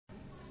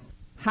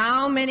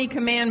How many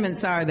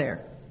commandments are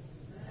there?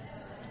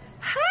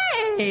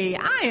 Hey,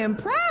 I am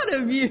proud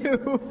of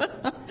you.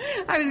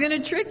 I was going to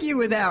trick you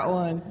with that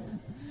one.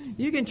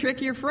 You can trick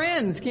your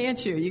friends,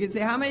 can't you? You can say,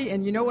 how many?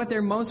 And you know what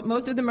they're most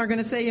of them are going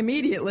to say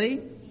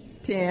immediately?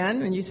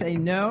 10. And you say,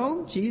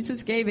 no,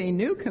 Jesus gave a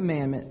new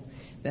commandment,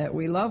 that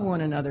we love one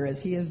another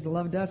as he has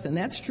loved us. And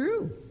that's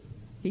true.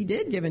 He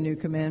did give a new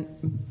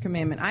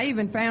commandment. I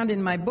even found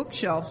in my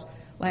bookshelf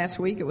last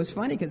week, it was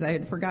funny because I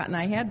had forgotten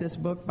I had this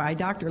book by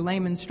Dr.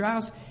 Lehman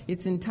Strauss.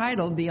 It's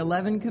entitled The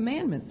 11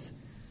 Commandments.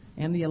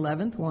 And the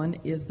 11th one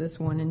is this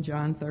one in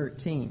John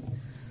 13.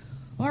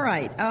 All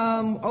right,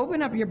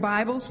 open up your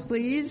Bibles,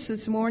 please.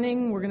 This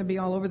morning we're going to be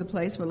all over the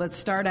place, but let's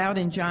start out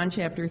in John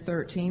chapter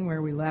 13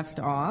 where we left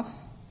off.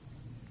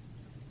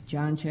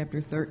 John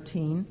chapter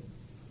 13.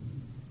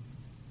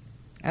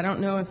 I don't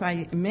know if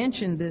I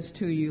mentioned this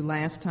to you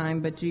last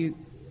time, but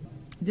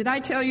did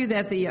I tell you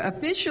that the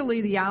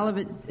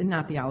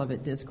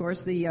Olivet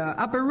Discourse, the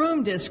Upper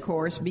Room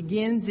Discourse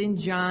begins in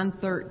John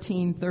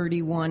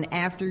 13:31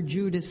 after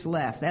Judas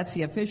left. That's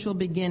the official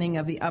beginning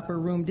of the Upper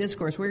Room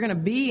Discourse. We're going to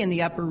be in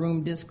the Upper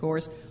Room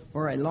Discourse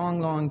for a long,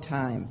 long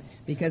time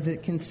because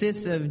it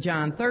consists of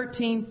John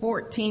 13,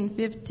 14,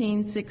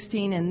 15,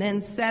 16, and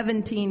then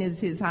 17 is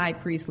his high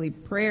priestly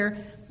prayer.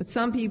 But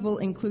some people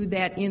include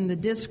that in the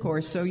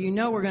discourse, so you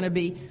know we're going to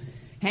be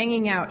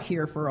hanging out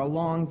here for a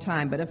long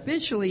time. But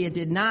officially it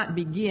did not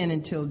begin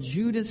until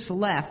Judas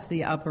left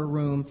the upper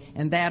room,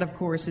 and that, of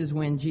course, is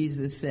when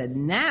Jesus said,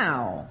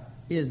 now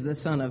is the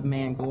Son of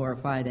Man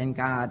glorified, and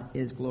God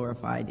is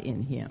glorified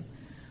in him.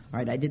 All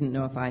right, I didn't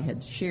know if I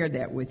had shared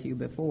that with you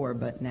before,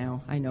 but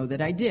now I know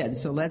that I did.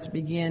 So let's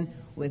begin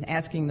with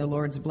asking the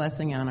Lord's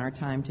blessing on our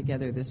time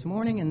together this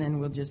morning, and then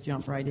we'll just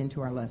jump right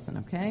into our lesson,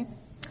 okay?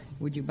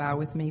 Would you bow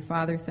with me?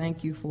 Father,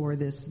 thank you for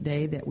this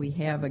day that we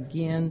have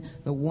again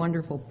the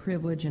wonderful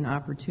privilege and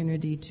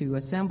opportunity to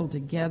assemble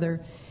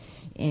together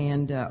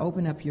and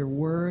open up your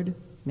word.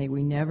 May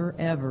we never,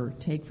 ever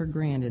take for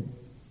granted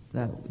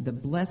the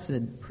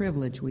blessed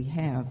privilege we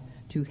have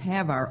to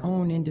have our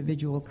own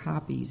individual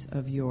copies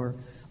of your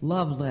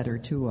love letter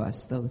to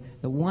us,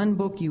 the one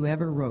book you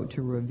ever wrote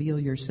to reveal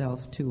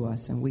yourself to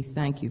us, and we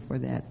thank you for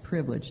that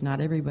privilege.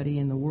 Not everybody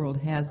in the world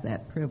has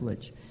that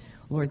privilege.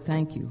 Lord,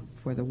 thank you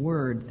for the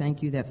Word.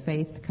 Thank you that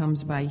faith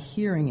comes by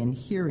hearing and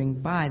hearing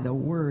by the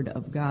Word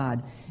of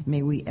God.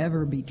 May we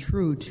ever be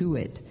true to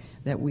it,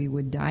 that we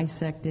would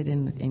dissect it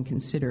and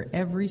consider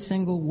every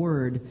single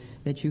word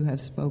that you have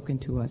spoken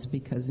to us,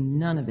 because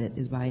none of it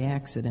is by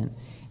accident,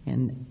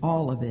 and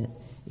all of it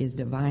is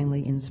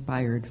divinely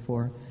inspired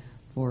for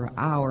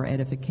our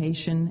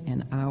edification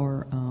and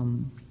our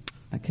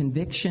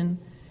conviction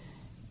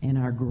and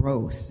our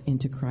growth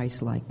into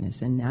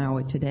Christ-likeness. And now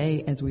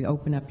today, as we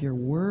open up your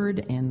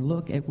word and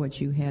look at what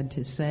you had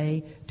to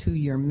say to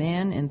your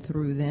men and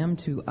through them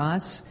to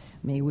us,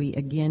 may we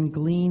again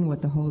glean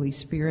what the Holy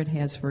Spirit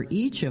has for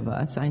each of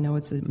us. I know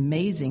it's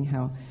amazing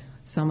how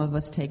some of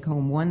us take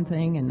home one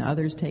thing and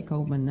others take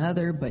home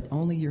another, but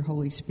only your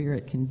Holy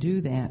Spirit can do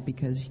that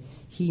because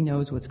he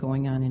knows what's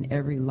going on in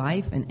every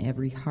life and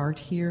every heart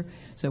here.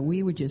 So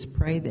we would just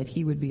pray that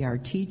he would be our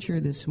teacher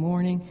this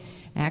morning,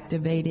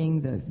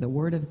 activating the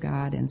Word of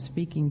God and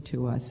speaking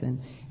to us. And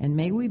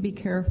may we be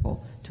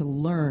careful to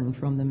learn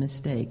from the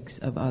mistakes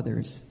of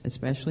others,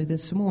 especially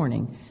this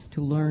morning,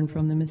 to learn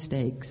from the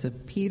mistakes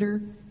of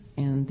Peter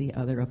and the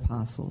other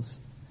apostles.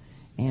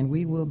 And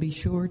we will be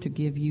sure to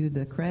give you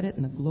the credit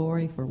and the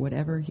glory for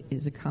whatever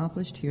is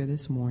accomplished here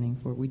this morning,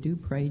 for we do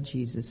pray,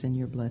 Jesus, in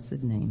your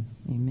blessed name.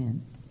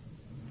 Amen.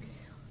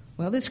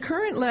 Well, this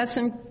current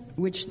lesson,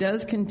 which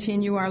does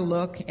continue our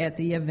look at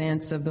the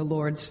events of the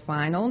Lord's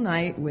final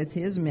night with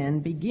his men,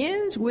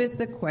 begins with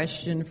the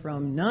question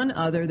from none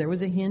other. There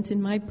was a hint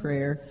in my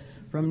prayer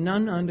from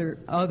none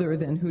other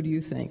than, who do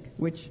you think?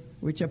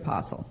 Which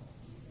apostle?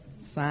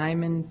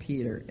 Simon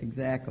Peter,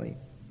 exactly.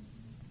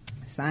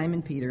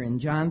 Simon Peter in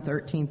John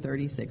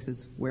 13:36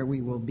 is where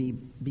we will be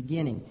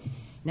beginning.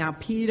 Now,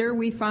 Peter,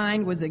 we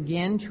find, was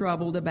again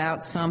troubled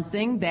about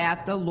something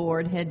that the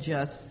Lord had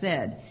just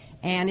said.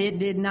 And it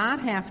did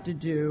not have to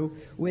do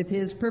with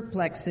his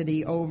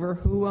perplexity over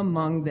who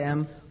among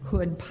them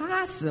could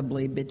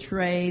possibly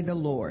betray the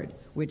Lord,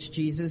 which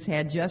Jesus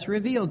had just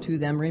revealed to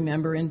them,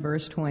 remember, in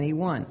verse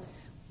 21.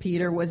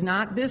 Peter was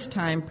not this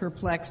time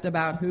perplexed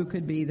about who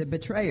could be the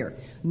betrayer,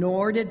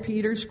 nor did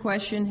Peter's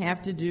question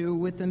have to do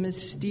with the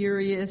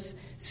mysterious,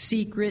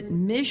 secret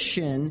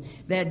mission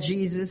that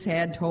Jesus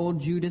had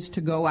told Judas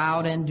to go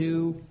out and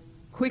do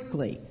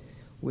quickly,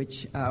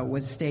 which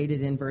was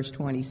stated in verse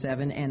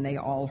 27, and they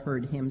all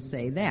heard him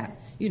say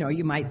that. You know,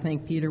 you might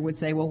think Peter would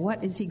say, well,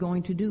 what is he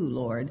going to do,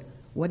 Lord?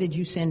 What did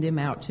you send him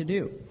out to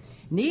do?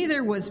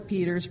 Neither was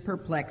Peter's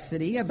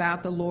perplexity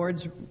about the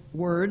Lord's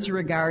words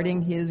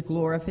regarding his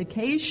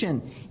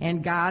glorification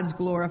and God's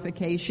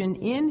glorification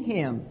in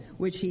him,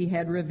 which he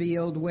had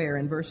revealed where?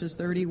 In verses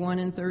 31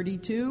 and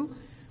 32,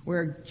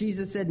 where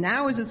Jesus said,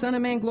 now is the Son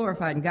of Man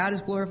glorified, and God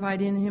is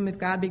glorified in him. If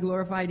God be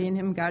glorified in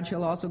him, God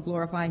shall also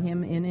glorify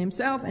him in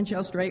himself, and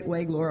shall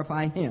straightway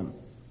glorify him.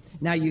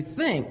 Now you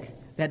think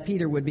that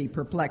Peter would be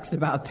perplexed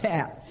about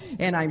that.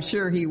 And I'm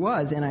sure he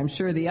was, and I'm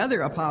sure the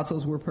other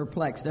apostles were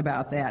perplexed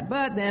about that.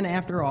 But then,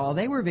 after all,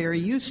 they were very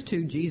used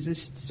to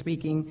Jesus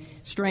speaking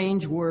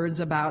strange words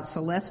about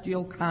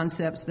celestial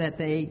concepts that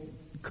they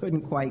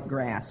couldn't quite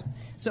grasp.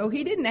 So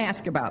he didn't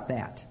ask about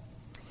that.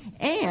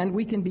 And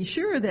we can be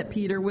sure that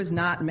Peter was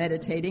not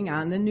meditating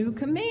on the new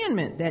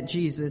commandment that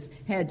Jesus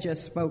had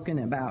just spoken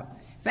about.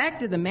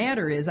 Fact of the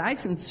matter is, I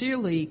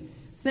sincerely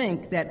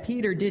think that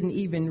Peter didn't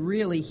even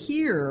really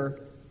hear,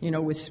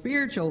 with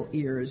spiritual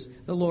ears,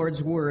 the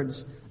Lord's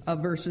words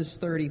of verses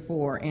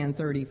 34 and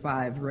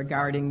 35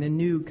 regarding the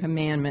new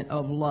commandment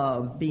of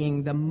love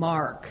being the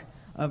mark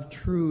of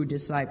true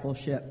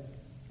discipleship.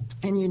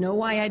 And you know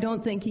why I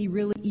don't think he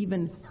really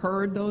even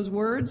heard those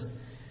words?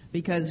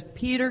 Because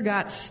Peter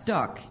got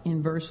stuck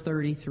in verse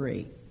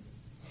 33.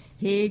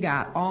 He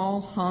got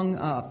all hung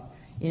up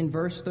in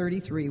verse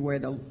 33 where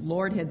the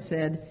Lord had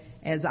said,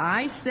 "As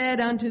I said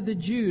unto the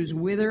Jews,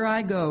 whither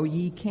I go,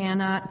 ye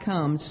cannot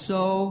come,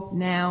 so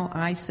now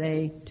I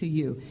say to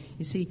you."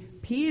 You see,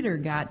 Peter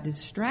got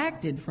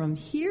distracted from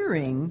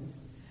hearing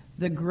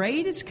the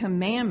greatest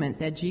commandment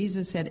that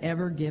Jesus had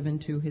ever given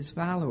to his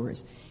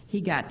followers. He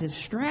got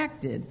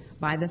distracted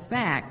by the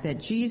fact that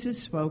Jesus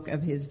spoke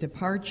of his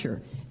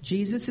departure.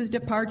 Jesus'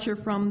 departure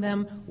from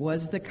them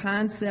was the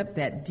concept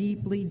that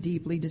deeply,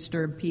 deeply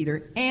disturbed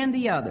Peter and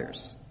the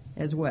others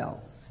as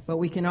well. But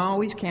we can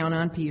always count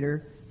on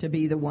Peter to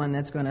be the one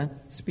that's going to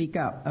speak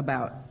up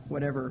about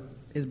whatever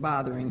is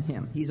bothering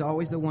him. He's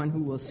always the one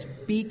who will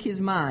speak his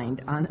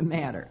mind on a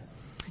matter.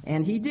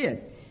 And he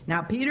did.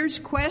 Now, Peter's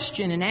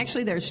question, and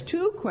actually there's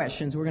two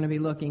questions we're going to be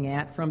looking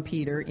at from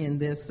Peter in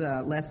this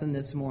lesson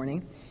this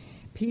morning.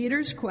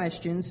 Peter's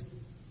questions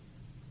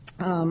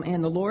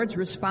and the Lord's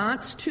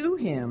response to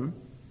him,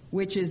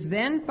 which is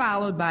then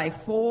followed by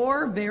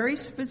 4 very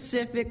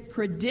specific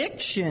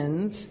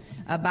predictions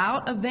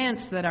about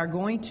events that are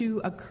going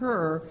to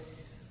occur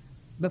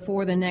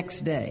before the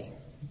next day.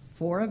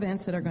 4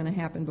 events that are going to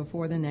happen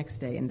before the next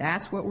day. And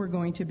that's what we're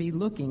going to be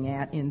looking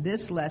at in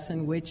this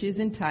lesson, which is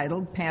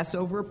entitled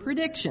Passover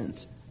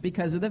Predictions,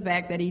 because of the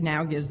fact that he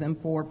now gives them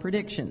 4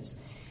 predictions.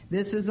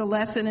 This is a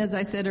lesson, as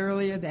I said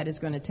earlier, that is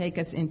going to take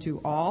us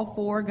into all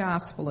 4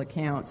 gospel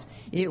accounts.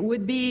 It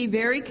would be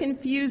very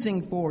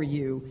confusing for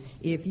you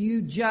if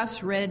you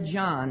just read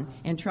John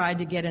and tried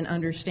to get an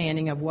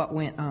understanding of what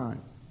went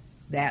on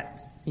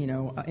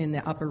in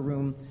the upper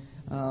room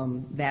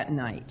that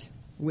night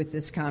with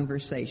this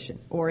conversation.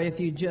 Or if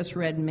you just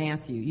read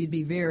Matthew, you'd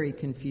be very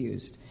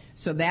confused.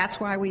 So that's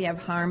why we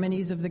have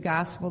harmonies of the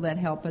gospel that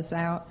help us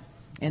out.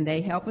 And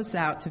they help us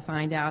out to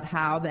find out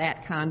how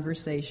that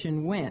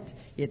conversation went.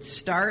 It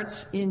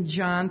starts in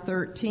John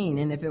 13,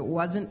 and if it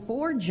wasn't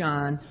for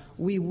John,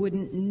 we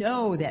wouldn't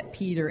know that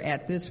Peter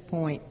at this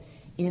point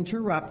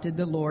interrupted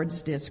the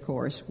Lord's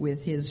discourse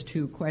with his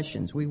 2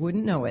 questions. We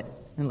wouldn't know it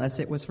unless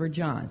it was for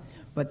John.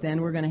 But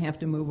then we're going to have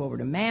to move over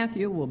to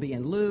Matthew. We'll be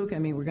in Luke.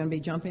 We're going to be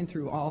jumping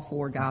through all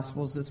 4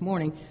 Gospels this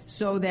morning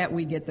so that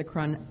we get the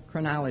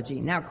chronology.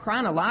 Now,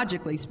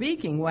 chronologically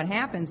speaking, what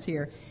happens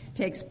here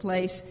takes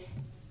place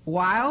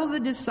while the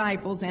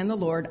disciples and the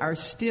Lord are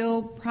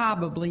still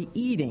probably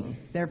eating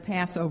their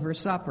Passover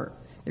supper.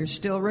 They're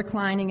still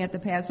reclining at the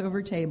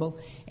Passover table,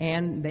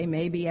 and they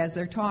may be, as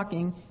they're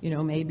talking,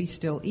 maybe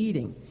still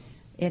eating.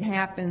 It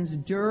happens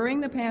during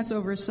the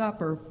Passover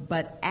supper,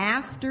 but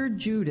after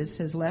Judas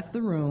has left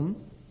the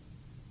room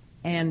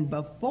and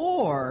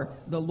before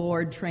the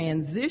Lord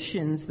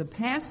transitions the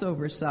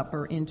Passover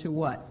supper into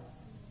what?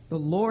 The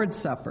Lord's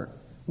Supper,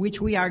 which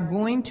we are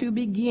going to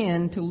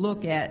begin to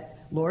look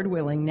at, Lord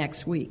willing,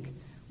 next week.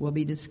 We'll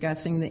be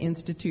discussing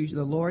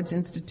the Lord's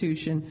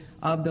institution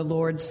of the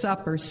Lord's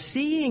Supper,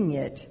 seeing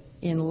it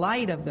in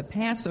light of the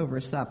Passover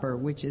supper,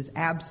 which is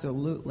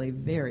absolutely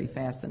very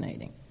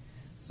fascinating.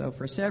 So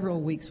for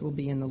several weeks, we'll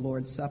be in the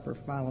Lord's Supper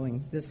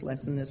following this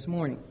lesson this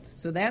morning.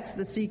 So that's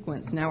the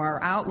sequence. Now,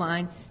 our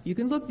outline, you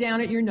can look down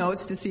at your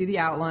notes to see the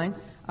outline,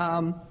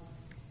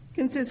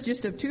 consists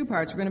just of 2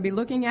 parts. We're going to be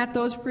looking at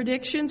those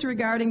predictions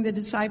regarding the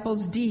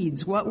disciples'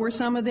 deeds. What were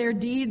some of their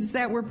deeds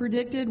that were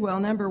predicted? Well,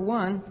 number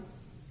 1,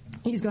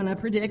 he's going to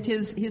predict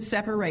his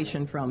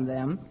separation from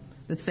them,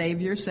 the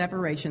Savior's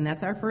separation.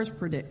 That's our first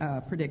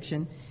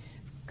prediction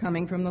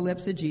coming from the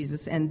lips of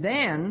Jesus. And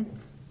then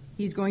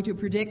he's going to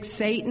predict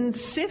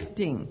Satan's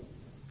sifting.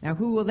 Now,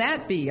 who will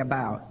that be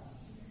about?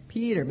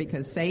 Peter,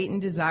 because Satan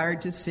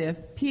desired to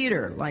sift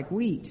Peter like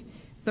wheat.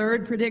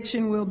 Third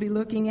prediction we'll be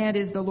looking at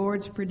is the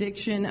Lord's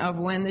prediction of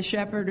when the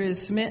shepherd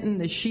is smitten,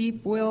 the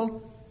sheep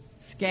will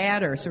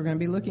scatter. So we're going to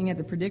be looking at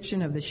the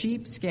prediction of the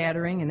sheep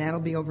scattering, and that'll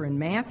be over in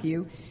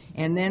Matthew.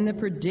 And then the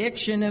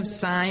prediction of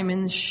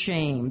Simon's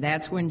shame.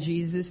 That's when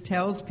Jesus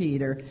tells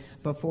Peter,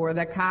 before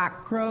the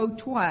cock crow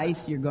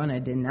twice, you're going to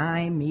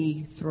deny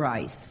me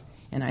thrice.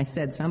 And I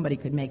said somebody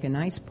could make a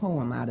nice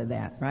poem out of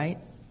that, right?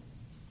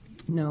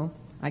 No,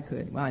 I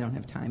could. Well, I don't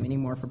have time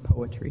anymore for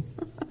poetry.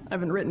 I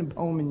haven't written a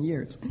poem in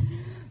years.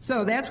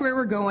 So that's where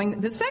we're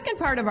going. The second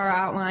part of our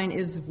outline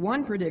is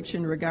one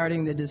prediction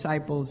regarding the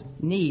disciples'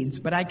 needs.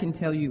 But I can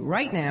tell you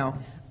right now,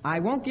 I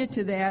won't get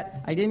to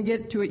that. I didn't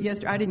get to it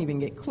yesterday. I didn't even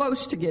get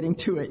close to getting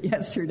to it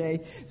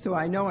yesterday, so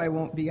I know I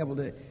won't be able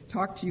to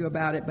talk to you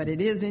about it, but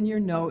it is in your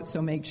notes,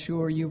 so make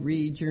sure you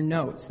read your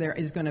notes. There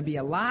is going to be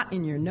a lot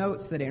in your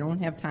notes that I don't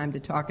have time to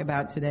talk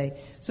about today,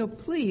 so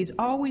please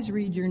always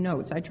read your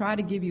notes. I try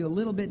to give you a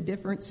little bit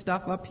different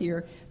stuff up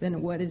here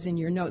than what is in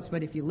your notes,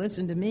 but if you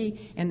listen to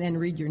me and then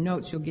read your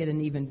notes, you'll get an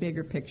even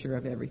bigger picture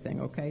of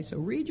everything, okay? So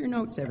read your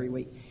notes every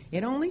week.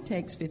 It only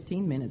takes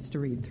 15 minutes to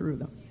read through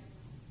them,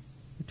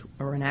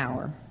 or an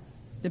hour,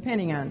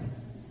 depending on...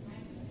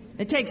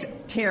 It takes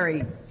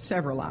Terry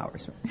several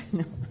hours.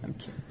 No, I'm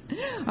kidding.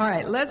 All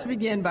right, let's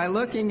begin by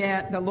looking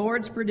at the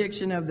Lord's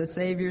prediction of the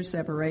Savior's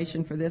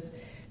separation for this.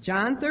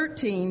 John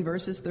 13,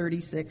 verses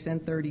 36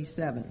 and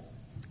 37.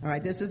 All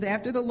right, this is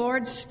after the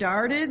Lord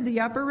started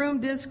the upper room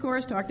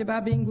discourse, talked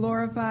about being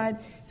glorified,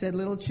 said,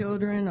 little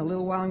children, a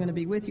little while I'm going to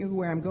be with you.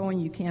 Where I'm going,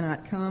 you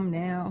cannot come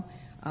now.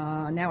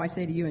 Now I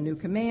say to you a new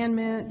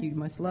commandment. You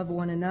must love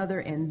one another.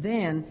 And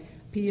then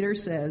Peter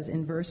says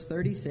in verse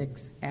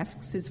 36,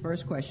 asks his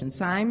first question,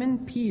 Simon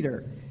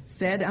Peter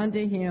said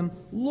unto him,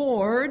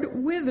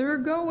 Lord, whither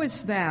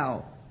goest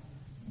thou?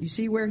 You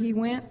see where he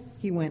went?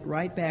 He went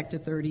right back to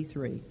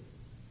 33.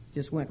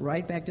 Just went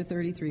right back to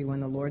 33 when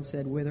the Lord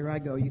said, whither I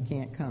go, you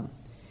can't come.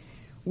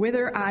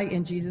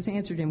 And Jesus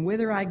answered him,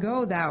 whither I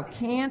go, thou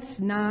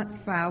canst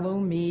not follow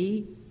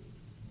me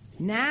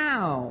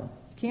now.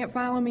 Can't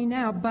follow me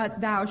now,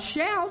 but thou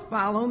shalt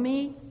follow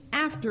me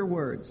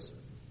afterwards.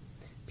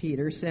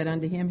 Peter said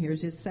unto him,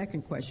 here's his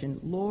second question,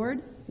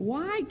 Lord,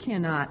 why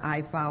cannot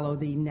I follow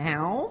thee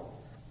now?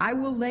 I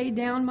will lay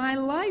down my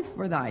life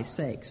for thy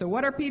sake. So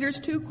what are Peter's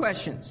two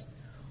questions?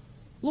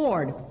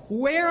 Lord,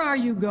 where are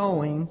you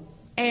going?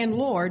 And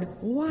Lord,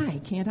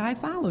 why can't I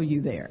follow you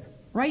there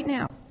right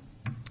now?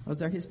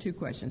 Those are his two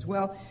questions.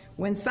 Well,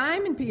 when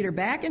Simon Peter,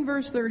 back in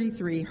verse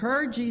 33,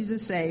 heard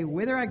Jesus say,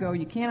 whither I go,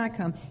 you cannot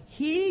come,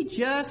 he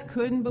just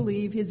couldn't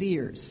believe his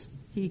ears.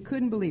 He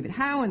couldn't believe it.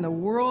 How in the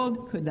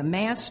world could the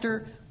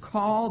master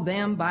call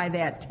them by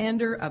that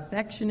tender,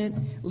 affectionate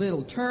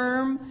little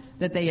term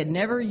that they had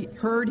never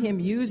heard him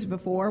use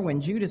before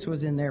when Judas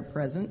was in their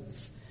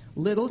presence?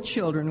 Little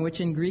children, which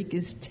in Greek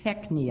is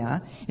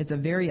teknia. It's a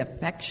very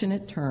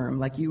affectionate term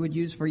like you would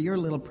use for your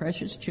little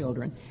precious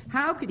children.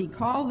 How could he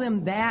call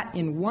them that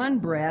in one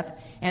breath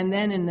and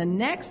then in the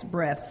next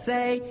breath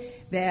say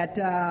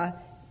that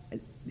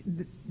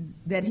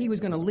he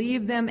was going to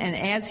leave them, and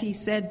as he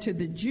said to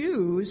the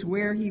Jews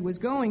where he was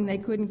going, they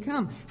couldn't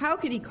come? How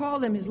could he call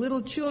them his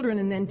little children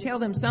and then tell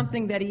them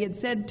something that he had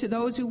said to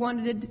those who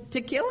wanted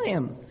to kill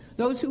him,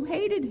 those who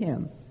hated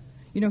him?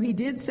 You know, he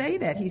did say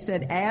that. He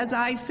said, as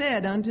I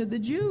said unto the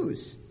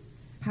Jews.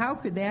 How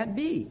could that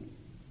be?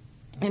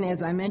 And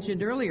as I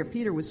mentioned earlier,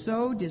 Peter was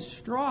so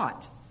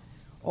distraught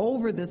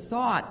over the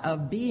thought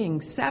of being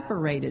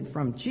separated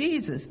from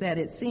Jesus that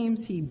it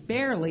seems he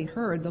barely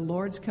heard the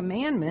Lord's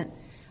commandment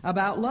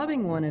about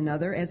loving one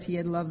another as he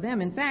had loved them.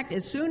 In fact,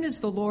 as soon as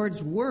the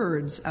Lord's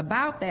words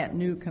about that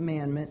new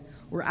commandment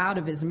were out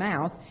of his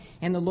mouth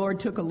and the Lord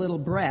took a little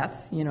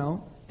breath,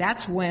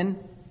 that's when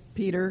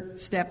Peter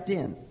stepped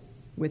in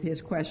with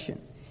his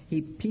question.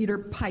 Peter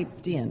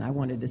piped in. I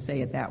wanted to say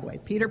it that way.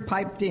 Peter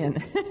piped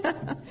in.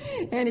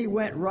 And he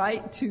went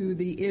right to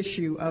the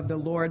issue of the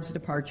Lord's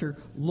departure.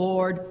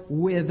 Lord,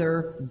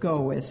 whither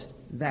goest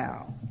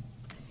thou?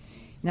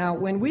 Now,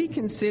 when we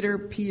consider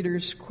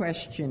Peter's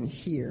question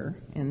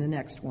here, and the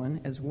next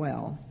one as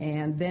well,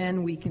 and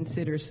then we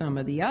consider some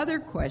of the other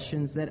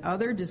questions that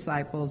other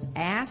disciples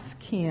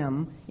ask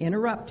him,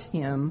 interrupt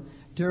him,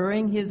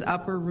 during his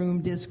upper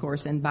room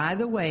discourse. And by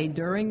the way,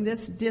 during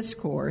this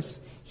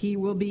discourse, he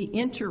will be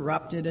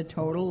interrupted a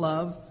total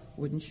of,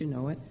 wouldn't you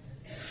know it,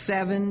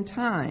 7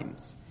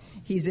 times.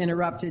 He's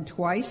interrupted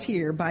twice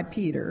here by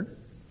Peter.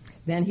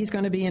 Then he's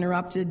going to be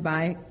interrupted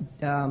by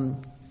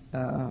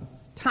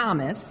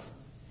Thomas,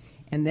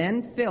 and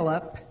then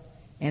Philip,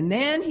 and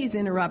then he's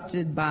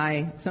interrupted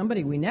by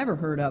somebody we never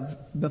heard of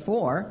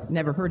before,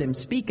 never heard him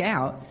speak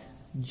out,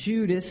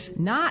 Judas,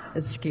 not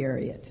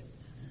Iscariot.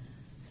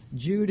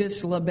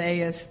 Judas,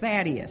 Lebbaeus,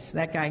 Thaddeus.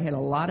 That guy had a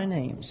lot of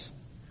names.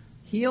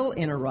 He'll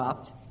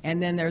interrupt,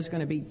 and then there's going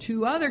to be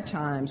 2 other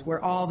times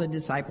where all the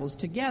disciples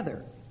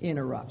together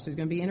interrupt. So he's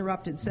going to be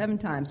interrupted 7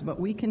 times, but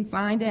we can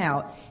find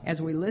out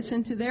as we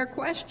listen to their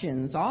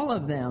questions, all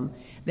of them,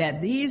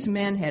 that these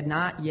men had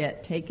not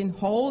yet taken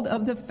hold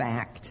of the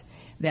fact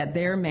that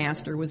their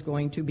master was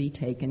going to be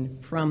taken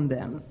from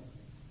them.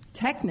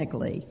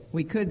 Technically,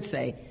 we could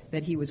say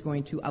that he was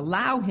going to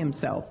allow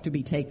himself to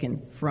be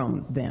taken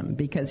from them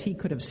because he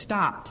could have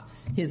stopped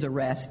his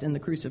arrest and the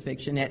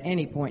crucifixion at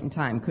any point in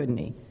time, couldn't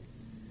he?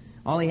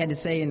 All he had to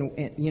say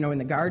in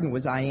the garden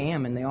was, I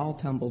am, and they all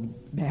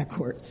tumbled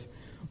backwards.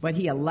 But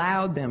he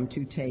allowed them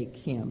to take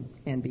him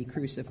and be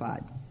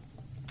crucified.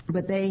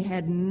 But they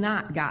had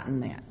not gotten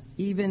that,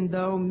 even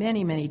though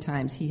many, many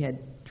times he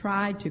had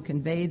tried to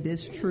convey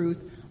this truth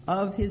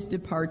of his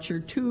departure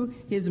to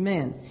his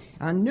men.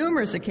 On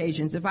numerous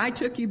occasions, if I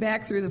took you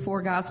back through the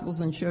 4 Gospels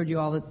and showed you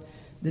all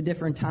the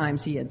different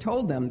times he had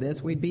told them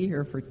this, we'd be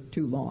here for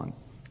too long.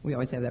 We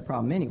always have that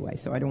problem anyway,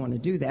 so I don't want to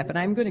do that. But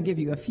I'm going to give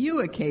you a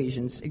few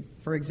occasions.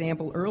 For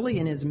example, early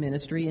in his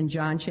ministry, in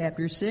John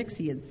chapter 6,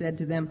 he had said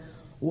to them,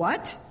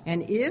 "What?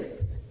 And if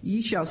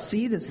ye shall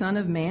see the Son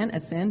of Man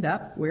ascend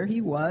up where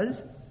he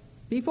was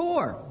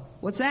before."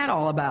 What's that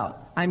all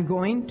about? I'm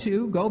going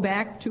to go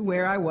back to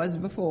where I was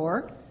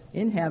before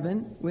in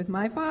heaven with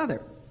my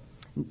Father.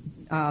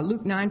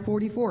 Luke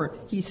 9:44,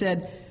 he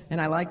said, and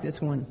I like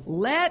this one,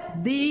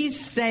 "Let these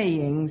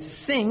sayings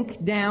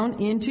sink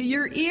down into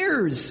your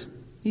ears."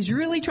 He's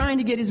really trying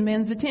to get his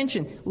men's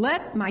attention.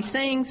 Let my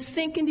sayings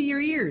sink into your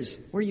ears,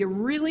 where you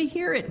really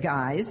hear it,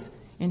 guys.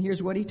 And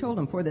here's what he told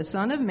them. "For the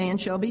Son of Man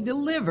shall be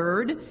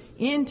delivered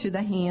into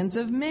the hands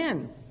of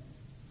men."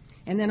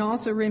 And then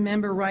also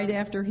remember right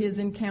after his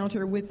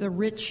encounter with the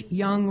rich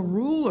young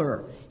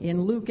ruler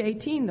in Luke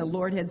 18, the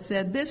Lord had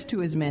said this to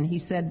his men. He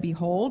said,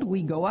 "Behold,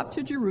 we go up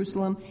to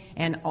Jerusalem,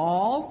 and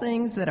all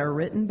things that are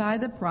written by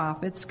the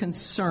prophets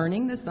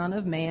concerning the Son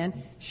of Man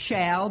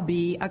shall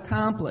be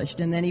accomplished."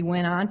 And then he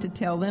went on to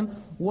tell them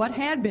what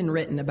had been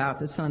written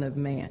about the Son of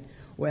Man.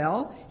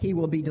 Well, he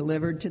will be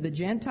delivered to the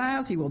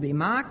Gentiles, he will be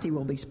mocked, he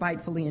will be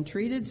spitefully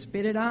entreated,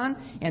 spitted on,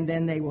 and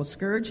then they will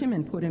scourge him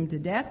and put him to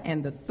death,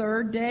 and the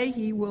third day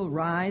he will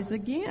rise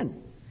again.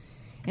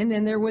 And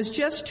then there was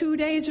just 2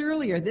 days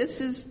earlier, this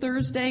is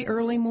Thursday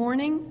early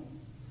morning,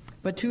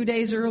 but 2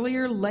 days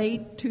earlier,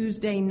 late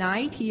Tuesday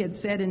night, he had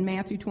said in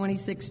Matthew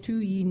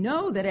 26:2, "Ye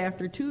know that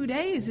after 2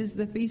 days is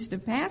the feast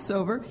of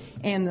Passover,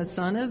 and the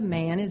Son of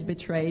Man is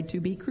betrayed to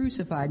be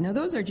crucified." Now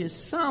those are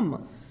just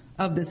some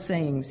of the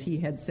sayings he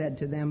had said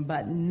to them,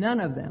 but none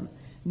of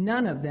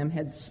them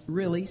had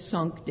really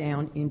sunk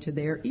down into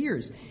their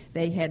ears.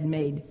 They had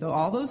made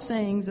all those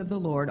sayings of the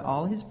Lord,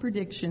 all his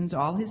predictions,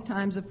 all his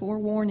times of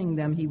forewarning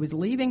them. He was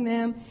leaving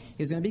them.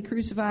 He was going to be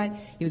crucified.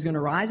 He was going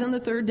to rise on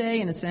the third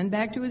day and ascend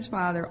back to his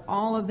Father.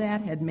 All of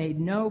that had made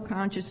no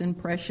conscious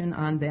impression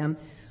on them.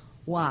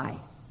 Why?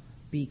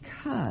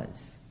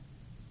 Because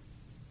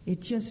it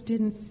just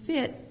didn't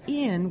fit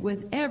in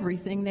with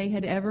everything they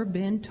had ever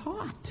been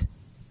taught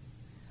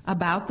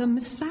about the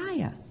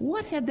Messiah.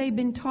 What had they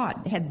been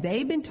taught? Had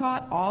they been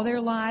taught all their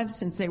lives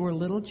since they were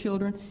little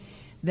children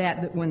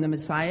that when the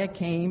Messiah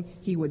came,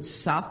 he would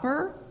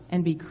suffer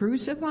and be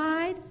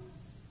crucified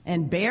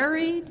and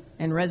buried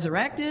and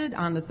resurrected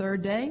on the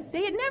third day?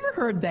 They had never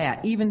heard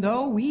that, even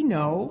though we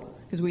know,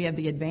 because we have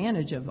the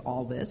advantage of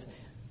all this,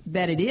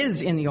 that it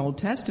is in the Old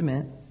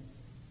Testament.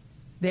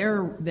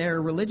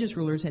 Their religious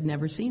rulers had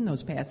never seen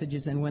those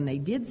passages, and when they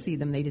did see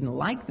them, they didn't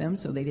like them,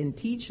 so they didn't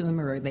teach them,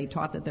 or they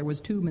taught that there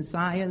was two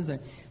Messiahs, or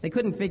they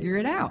couldn't figure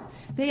it out.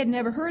 They had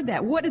never heard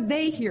that. What did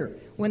they hear?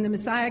 When the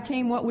Messiah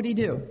came, what would he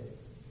do?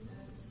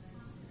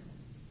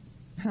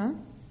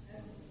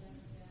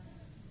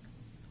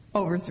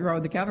 Overthrow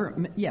the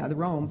government, the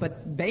Rome,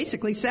 but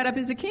basically set up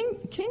his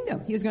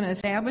kingdom. He was going to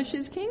establish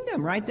his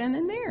kingdom right then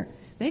and there.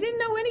 They didn't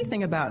know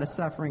anything about a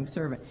suffering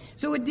servant.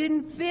 So it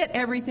didn't fit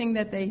everything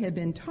that they had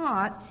been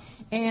taught,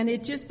 and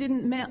it just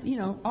didn't meld,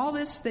 all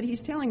this that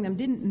he's telling them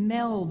didn't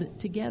meld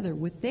together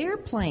with their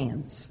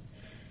plans.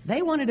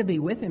 They wanted to be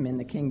with him in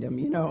the kingdom,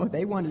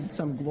 They wanted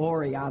some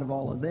glory out of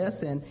all of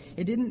this, and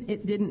it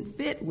didn't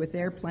fit with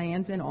their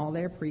plans and all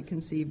their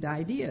preconceived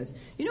ideas.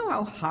 You know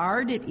how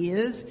hard it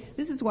is?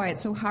 This is why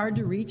it's so hard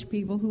to reach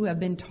people who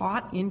have been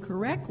taught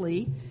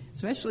incorrectly,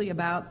 especially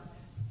about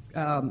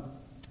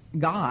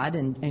God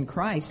and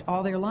Christ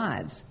all their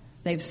lives.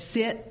 They've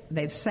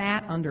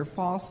sat under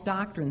false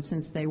doctrine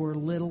since they were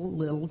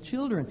little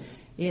children.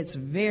 It's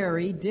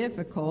very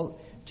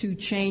difficult to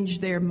change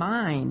their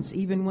minds,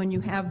 even when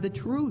you have the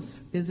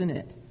truth, isn't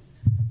it?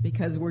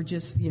 Because we're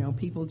just,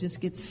 people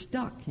just get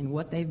stuck in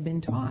what they've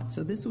been taught.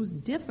 So this was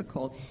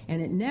difficult, and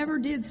it never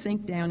did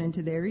sink down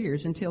into their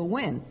ears until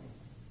when?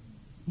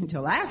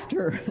 Until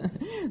after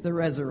the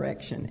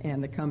resurrection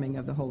and the coming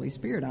of the Holy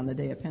Spirit on the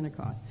day of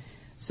Pentecost.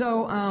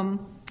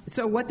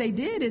 So what they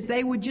did is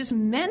they would just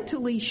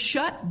mentally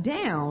shut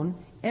down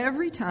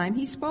every time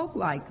he spoke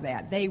like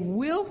that. They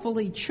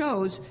willfully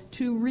chose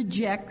to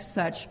reject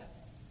such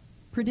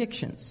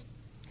predictions.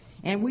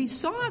 And we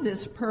saw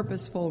this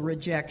purposeful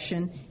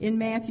rejection in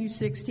Matthew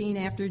 16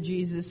 after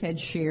Jesus had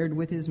shared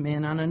with his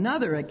men on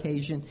another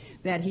occasion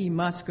that he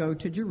must go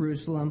to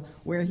Jerusalem,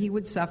 where he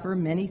would suffer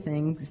many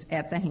things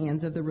at the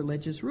hands of the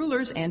religious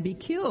rulers and be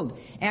killed.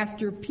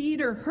 After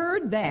Peter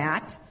heard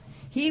that,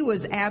 he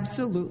was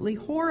absolutely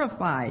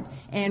horrified.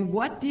 And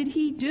what did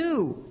he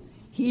do?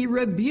 He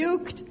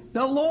rebuked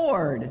the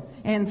Lord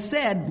and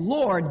said,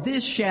 "Lord,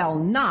 this shall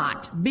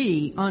not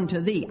be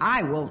unto thee.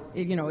 I will,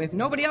 if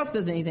nobody else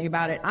does anything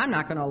about it, I'm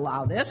not going to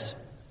allow this.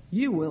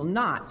 You will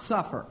not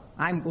suffer.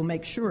 I will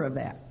make sure of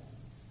that."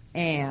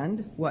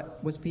 And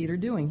what was Peter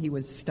doing? He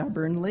was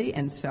stubbornly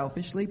and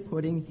selfishly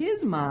putting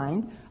his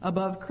mind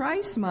above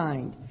Christ's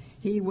mind.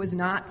 He was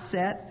not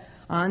set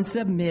on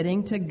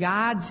submitting to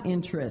God's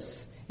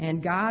interests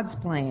and God's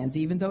plans,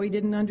 even though he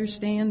didn't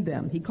understand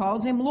them. He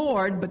calls him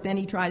Lord, but then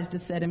he tries to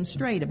set him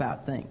straight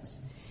about things.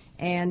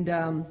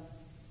 And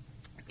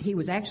he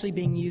was actually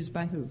being used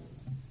by who?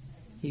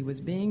 He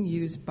was being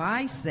used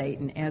by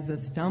Satan as a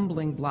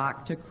stumbling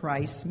block to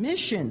Christ's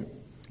mission.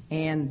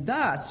 And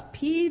thus,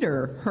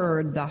 Peter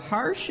heard the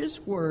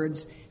harshest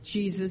words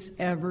Jesus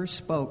ever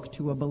spoke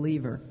to a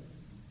believer.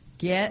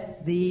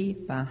 Get thee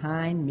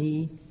behind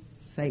me,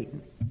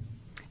 Satan.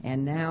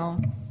 And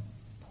now,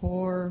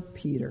 poor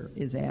Peter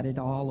is at it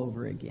all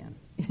over again.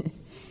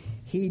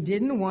 He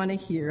didn't want to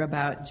hear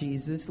about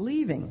Jesus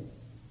leaving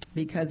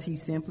because he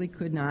simply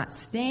could not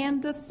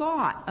stand the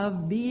thought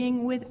of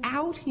being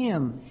without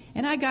him.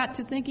 And I got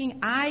to thinking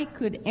I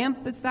could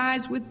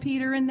empathize with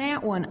Peter in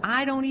that one.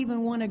 I don't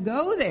even want to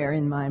go there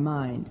in my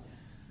mind.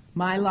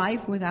 My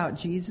life without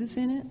Jesus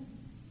in it,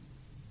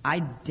 I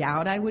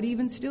doubt I would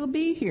even still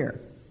be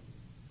here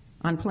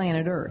on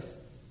planet Earth.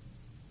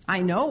 I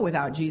know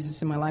without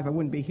Jesus in my life I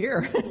wouldn't be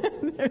here.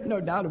 There's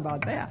no doubt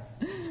about that.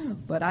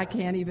 But I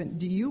can't even,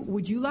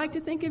 would you like to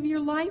think of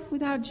your life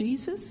without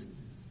Jesus?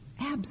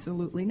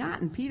 Absolutely not.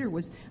 And Peter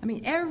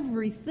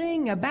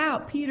everything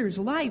about Peter's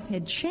life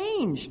had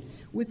changed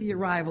with the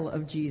arrival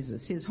of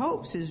Jesus. His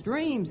hopes, his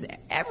dreams,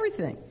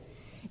 everything.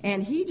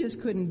 And he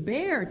just couldn't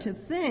bear to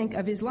think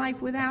of his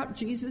life without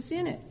Jesus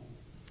in it.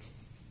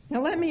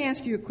 Now let me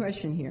ask you a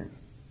question here.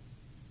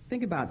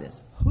 Think about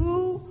this.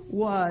 Who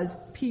was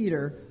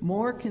Peter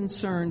more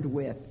concerned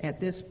with at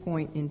this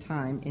point in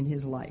time in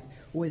his life?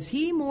 Was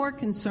he more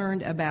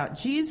concerned about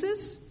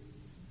Jesus,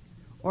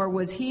 or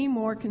was he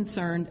more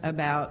concerned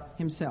about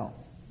himself?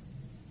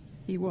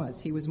 He was.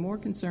 He was more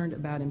concerned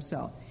about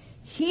himself.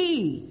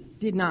 He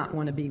did not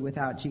want to be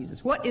without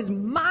Jesus. What is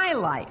my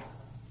life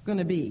going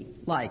to be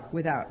like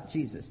without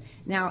Jesus?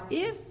 Now,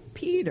 if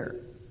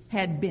Peter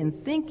had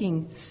been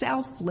thinking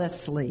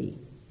selflessly,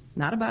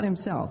 not about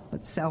himself,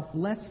 but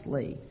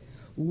selflessly,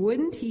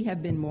 wouldn't he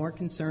have been more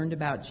concerned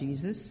about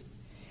Jesus?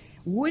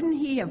 Wouldn't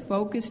he have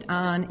focused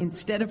on,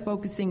 instead of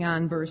focusing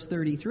on verse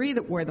 33,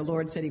 where the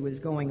Lord said he was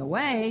going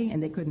away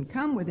and they couldn't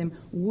come with him,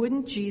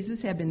 wouldn't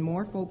Jesus have been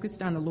more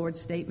focused on the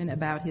Lord's statement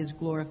about his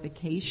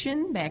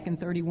glorification back in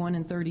 31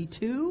 and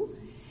 32,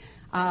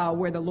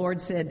 where the Lord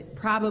said,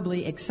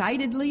 probably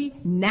excitedly,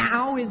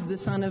 now is the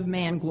Son of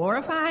Man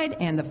glorified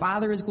and the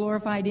Father is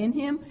glorified in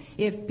him?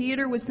 If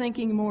Peter was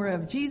thinking more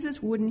of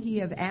Jesus, wouldn't he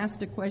have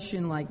asked a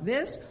question like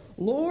this?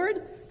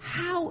 Lord,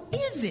 how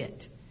is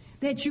it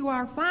that you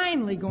are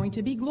finally going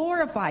to be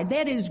glorified?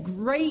 That is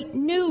great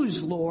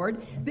news,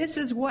 Lord. This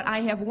is what I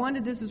have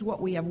wanted. This is what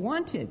we have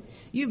wanted.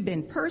 You've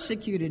been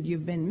persecuted.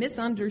 You've been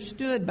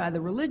misunderstood by the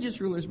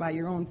religious rulers, by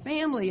your own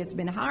family. It's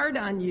been hard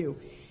on you.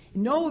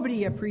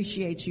 Nobody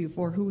appreciates you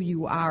for who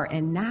you are,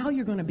 and now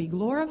you're going to be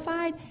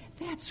glorified?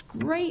 That's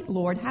great,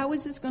 Lord. How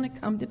is this going to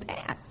come to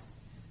pass?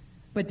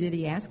 But did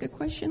he ask a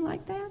question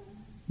like that?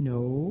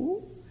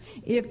 No.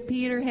 If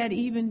Peter had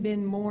even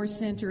been more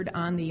centered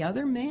on the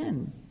other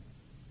men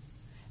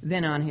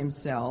than on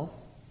himself,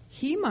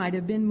 he might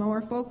have been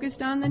more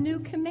focused on the new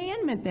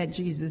commandment that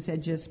Jesus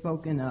had just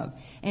spoken of.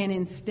 And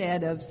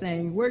instead of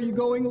saying, where are you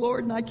going,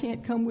 Lord, and I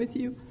can't come with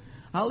you,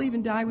 I'll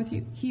even die with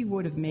you, he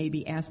would have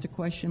maybe asked a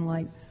question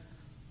like,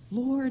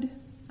 Lord,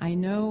 I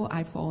know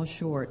I fall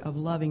short of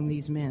loving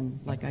these men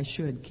like I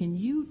should. Can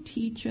you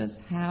teach us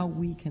how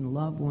we can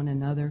love one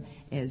another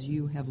as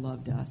you have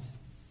loved us?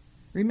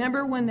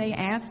 Remember when they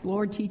asked,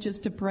 Lord, teach us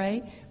to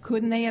pray?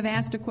 Couldn't they have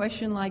asked a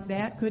question like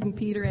that? Couldn't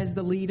Peter, as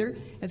the leader,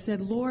 have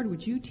said, Lord,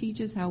 would you teach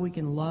us how we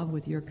can love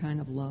with your kind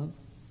of love?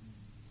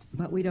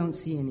 But we don't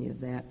see any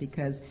of that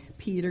because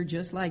Peter,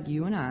 just like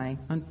you and I,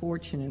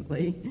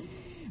 unfortunately,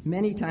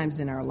 many times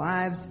in our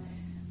lives,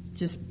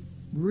 just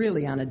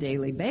really on a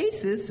daily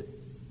basis,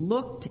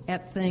 looked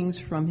at things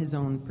from his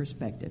own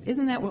perspective.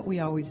 Isn't that what we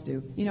always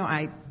do? You know,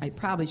 I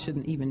probably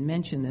shouldn't even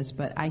mention this,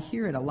 but I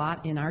hear it a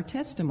lot in our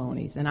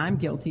testimonies, and I'm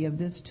guilty of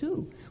this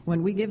too.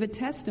 When we give a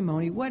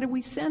testimony, what do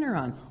we center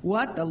on?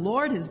 What the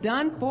Lord has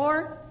done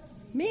for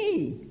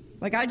me.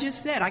 Like I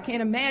just said, I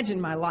can't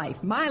imagine my life,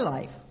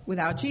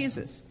 without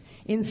Jesus.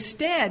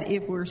 Instead,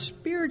 if we're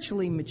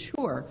spiritually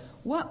mature,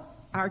 what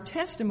our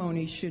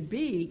testimony should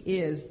be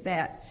is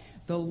that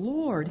the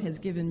Lord has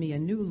given me a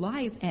new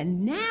life,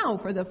 and now,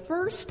 for the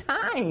first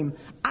time,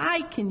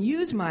 I can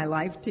use my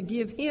life to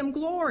give him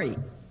glory.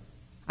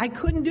 I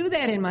couldn't do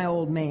that in my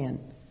old man.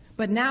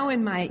 But now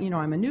I'm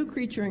a new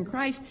creature in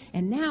Christ,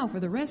 and now for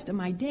the rest of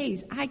my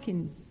days, I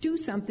can do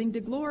something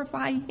to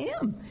glorify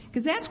him.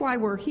 Because that's why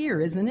we're here,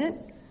 isn't it?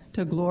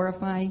 To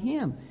glorify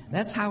him.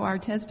 That's how our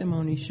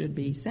testimony should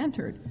be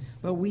centered.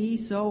 But we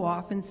so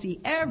often see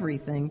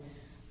everything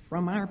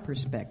from our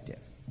perspective.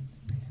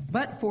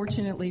 But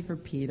fortunately for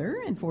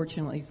Peter, and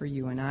fortunately for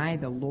you and I,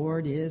 the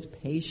Lord is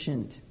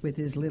patient with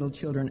his little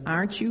children.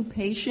 Aren't you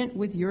patient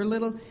with your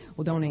little?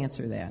 Well, don't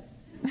answer that.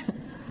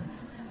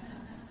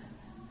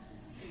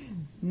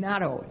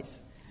 Not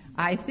always.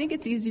 I think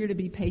it's easier to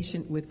be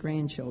patient with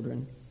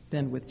grandchildren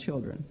than with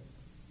children.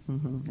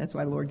 That's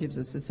why the Lord gives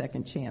us a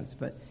second chance.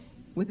 But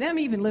with them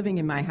even living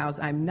in my house,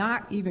 I'm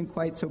not even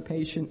quite so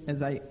patient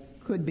as I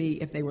could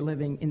be if they were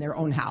living in their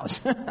own house.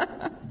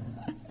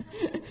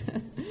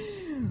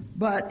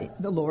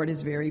 But the Lord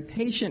is very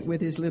patient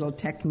with his little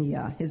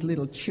teknia, his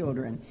little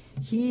children.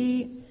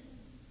 He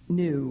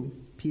knew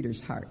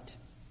Peter's heart.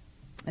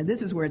 And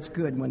this is where it's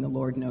good when the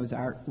Lord knows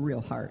our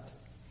real heart.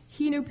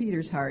 He knew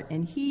Peter's heart,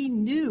 and he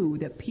knew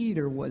that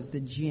Peter was the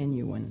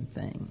genuine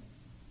thing.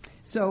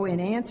 So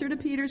in answer to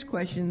Peter's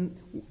question,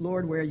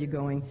 Lord, where are you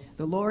going?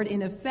 The Lord,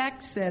 in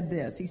effect, said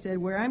this. He said,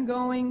 where I'm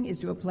going is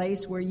to a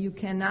place where you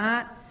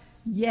cannot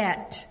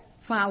yet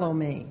follow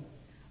me.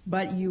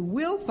 But you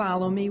will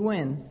follow me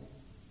when?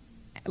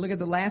 Look at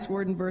the last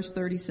word in verse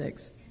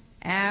 36.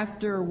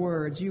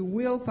 Afterwards. You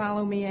will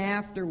follow me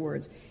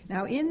afterwards.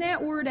 Now, in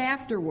that word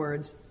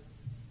afterwards,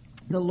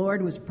 the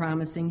Lord was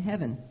promising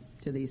heaven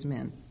to these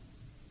men.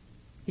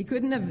 He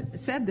couldn't have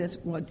said this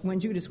when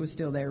Judas was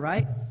still there,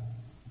 right?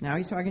 Now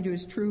he's talking to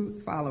his true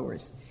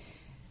followers.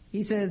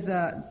 He says,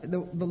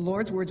 the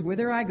Lord's words,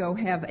 whither I go,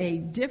 have a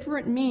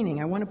different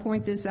meaning. I want to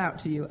point this out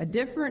to you. A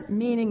different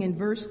meaning in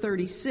verse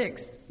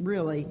 36,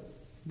 really,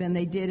 than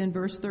they did in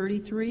verse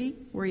 33,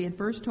 where he had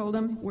first told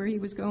them where he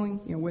was going.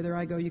 Whither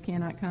I go, you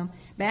cannot come.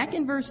 Back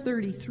in verse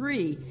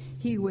 33,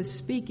 he was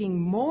speaking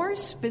more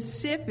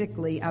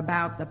specifically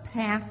about the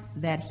path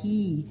that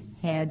he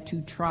had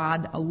to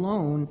trod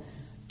alone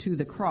to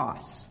the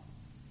cross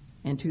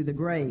and to the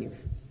grave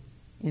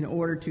in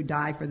order to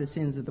die for the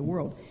sins of the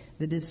world.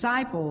 The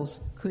disciples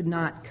could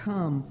not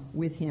come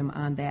with him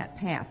on that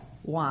path.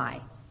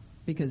 Why?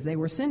 Because they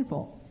were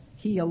sinful.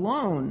 He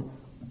alone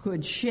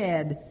could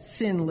shed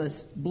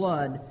sinless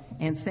blood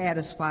and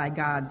satisfy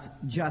God's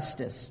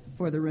justice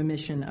for the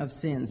remission of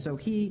sins. So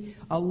he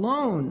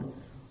alone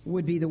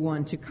would be the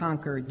one to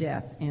conquer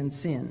death and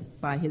sin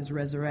by his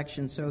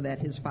resurrection so that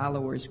his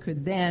followers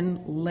could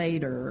then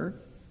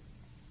later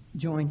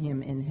join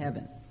him in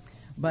heaven.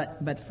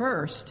 But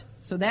first,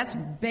 so that's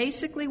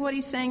basically what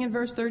he's saying in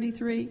verse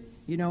 33.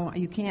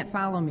 You can't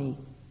follow me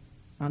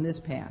on this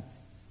path.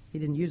 He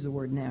didn't use the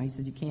word now. He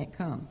said, you can't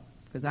come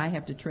because I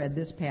have to tread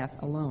this path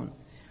alone.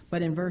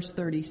 But in verse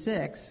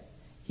 36,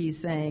 he's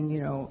saying,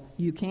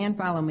 you can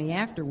follow me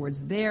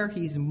afterwards. There,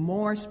 he's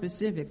more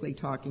specifically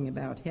talking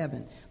about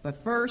heaven.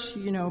 But first,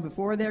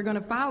 before they're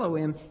going to follow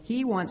him,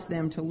 he wants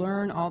them to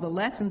learn all the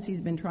lessons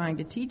he's been trying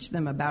to teach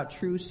them about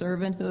true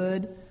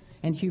servanthood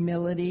and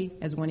humility,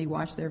 as when he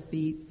washed their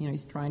feet.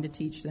 He's trying to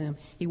teach them.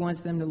 He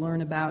wants them to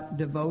learn about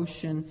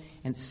devotion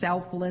and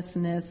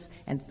selflessness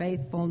and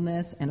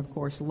faithfulness and, of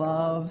course,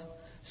 love,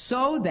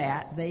 so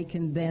that they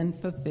can then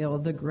fulfill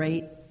the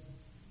great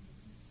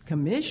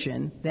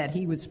commission that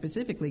he was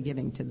specifically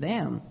giving to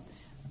them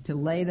to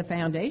lay the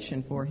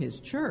foundation for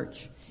his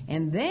church.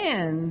 And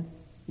then,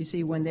 you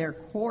see, when their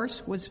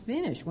course was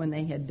finished, when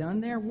they had done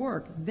their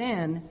work,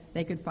 then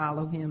they could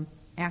follow him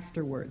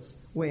afterwards.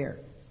 Where?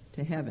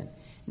 To heaven.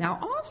 Now,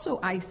 also,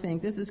 I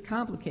think, this is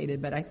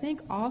complicated, but I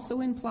think also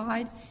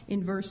implied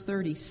in verse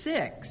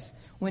 36,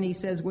 when he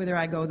says, whither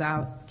I go,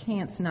 thou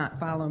canst not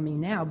follow me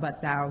now,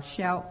 but thou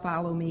shalt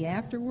follow me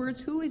afterwards.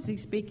 Who is he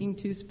speaking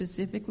to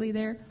specifically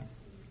there?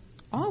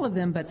 All of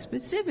them, but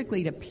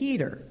specifically to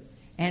Peter.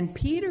 And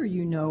Peter,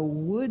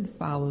 would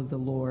follow the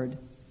Lord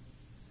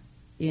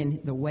in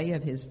the way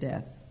of his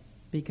death,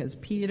 because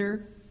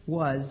Peter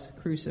was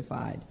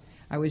crucified.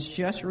 I was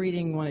just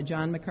reading one of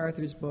John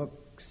MacArthur's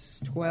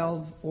books,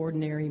 12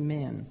 Ordinary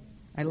Men.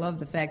 I love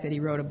the fact that he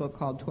wrote a book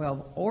called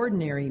 12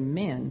 Ordinary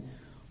Men,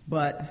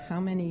 but how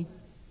many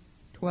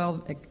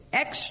 12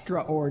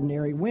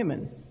 extraordinary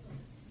women?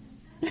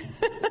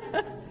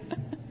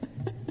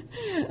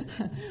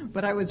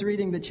 But I was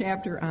reading the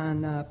chapter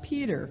on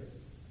Peter,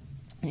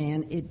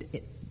 and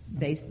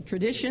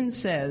tradition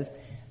says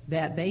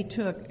that they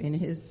took, in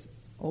his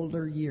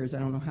older years, I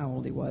don't know how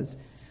old he was,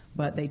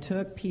 but they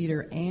took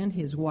Peter and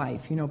his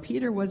wife.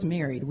 Peter was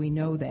married. We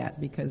know that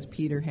because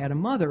Peter had a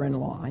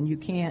mother-in-law, and you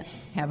can't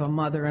have a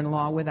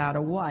mother-in-law without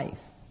a wife.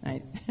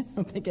 I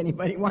don't think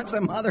anybody wants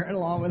a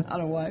mother-in-law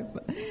without a wife.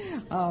 But,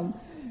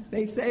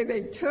 they say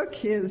they took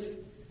his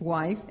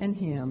wife and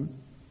him,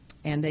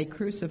 and they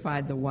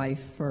crucified the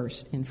wife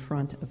first in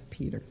front of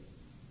Peter.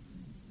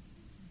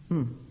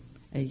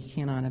 I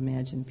cannot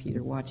imagine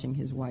Peter watching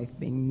his wife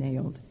being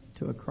nailed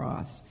to a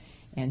cross.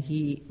 And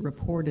he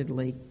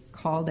reportedly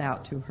called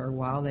out to her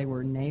while they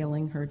were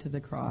nailing her to the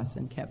cross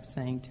and kept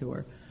saying to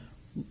her,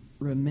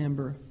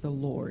 remember the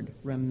Lord,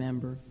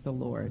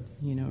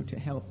 to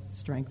help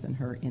strengthen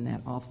her in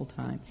that awful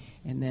time.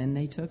 And then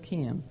they took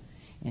him,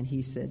 and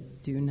he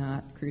said, do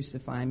not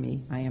crucify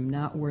me. I am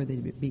not worthy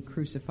to be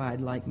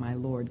crucified like my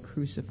Lord.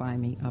 Crucify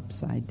me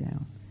upside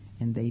down.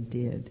 And they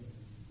did.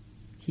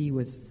 He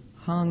was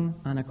hung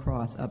on a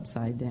cross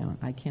upside down.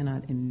 I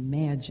can't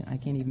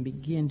even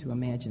begin to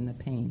imagine the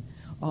pain.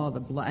 All the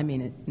blood,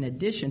 in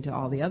addition to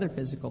all the other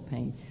physical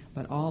pain,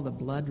 but all the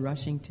blood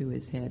rushing to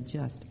his head,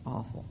 just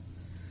awful.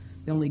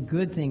 The only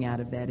good thing out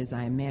of that is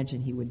I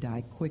imagine he would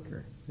die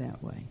quicker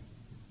that way.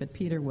 But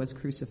Peter was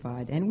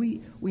crucified, and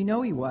we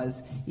know he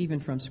was, even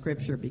from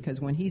Scripture, because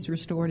when he's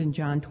restored in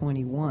John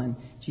 21,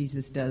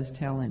 Jesus does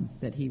tell him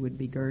that he would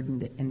be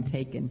burdened and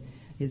taken,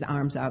 his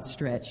arms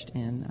outstretched,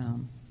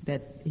 and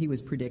that he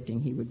was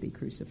predicting he would be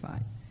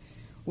crucified.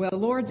 Well, the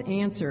Lord's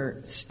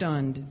answer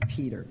stunned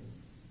Peter.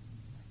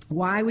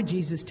 Why would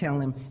Jesus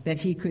tell him that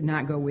he could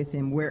not go with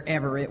him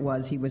wherever it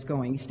was he was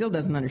going? He still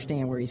doesn't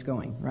understand where he's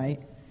going,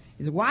 right?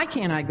 He said, why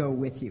can't I go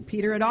with you?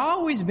 Peter had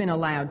always been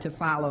allowed to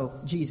follow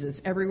Jesus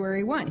everywhere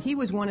he went. He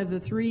was one of the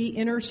three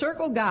inner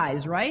circle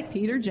guys, right?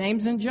 Peter,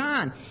 James, and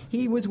John.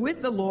 He was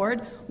with the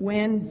Lord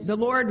when the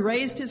Lord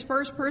raised his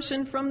first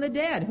person from the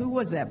dead. Who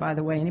was that, by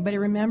the way? Anybody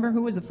remember?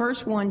 Who was the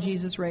first one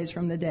Jesus raised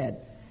from the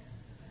dead?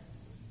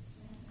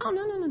 Oh,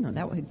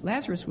 no.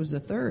 Lazarus was the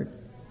third.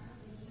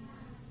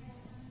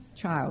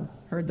 Child.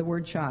 Heard the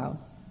word child.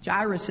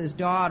 Jairus'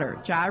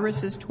 daughter.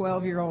 Jairus'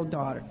 12-year-old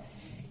daughter.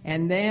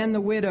 And then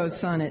the widow's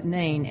son at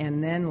Nain,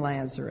 and then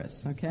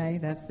Lazarus. Okay,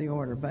 that's the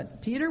order.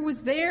 But Peter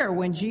was there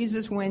when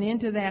Jesus went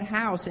into that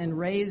house and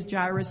raised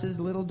Jairus'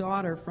 little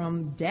daughter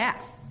from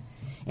death.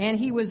 And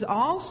he was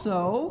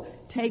also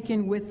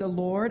taken with the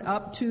Lord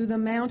up to the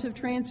Mount of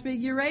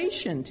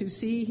Transfiguration to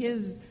see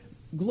his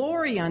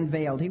glory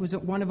unveiled. He was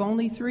one of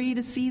only three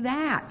to see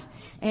that.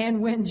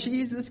 And when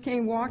Jesus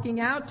came walking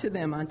out to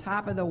them on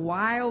top of the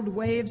wild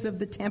waves of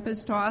the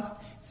tempest-tossed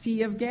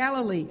Sea of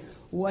Galilee,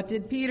 what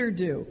did Peter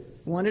do?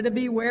 Wanted to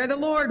be where the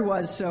Lord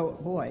was. So,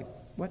 boy,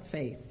 what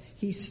faith.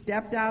 He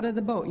stepped out of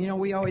the boat. You know,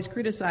 we always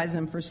criticize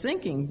him for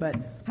sinking, but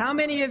how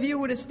many of you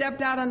would have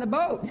stepped out of the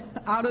boat?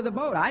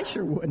 I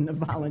sure wouldn't have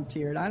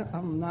volunteered.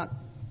 I'm not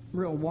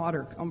real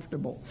water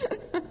comfortable.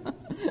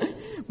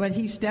 But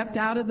he stepped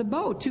out of the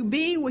boat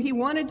he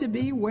wanted to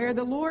be where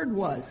the Lord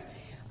was.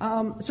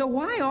 So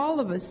why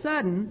all of a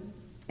sudden,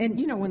 and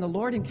you know, when the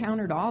Lord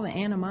encountered all the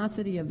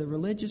animosity of the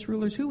religious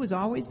rulers, who was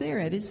always there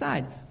at his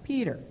side?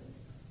 Peter.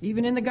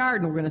 Even in the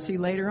garden, we're going to see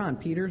later on,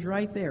 Peter's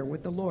right there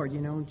with the Lord,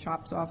 you know, and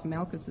chops off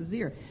Malchus's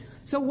ear.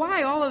 So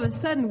why all of a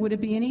sudden would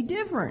it be any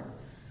different?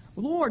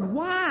 Lord,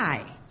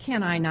 why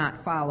can I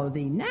not follow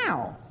thee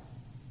now?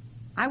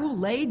 I will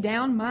lay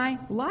down my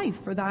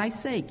life for thy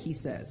sake, he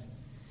says.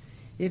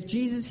 If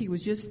Jesus, he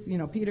was just, you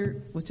know,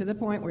 Peter was to the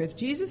point where if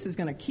Jesus is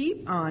going to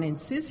keep on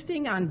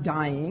insisting on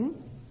dying,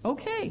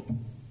 okay,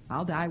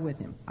 I'll die with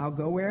him. I'll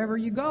go wherever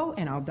you go,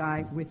 and I'll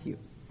die with you.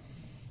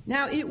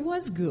 Now, it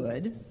was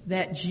good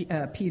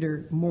that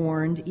Peter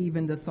mourned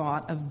even the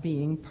thought of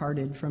being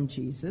parted from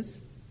Jesus,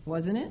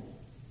 wasn't it?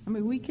 I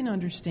mean, we can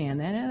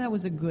understand that. And that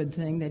was a good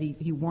thing that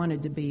he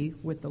wanted to be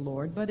with the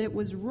Lord. But it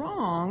was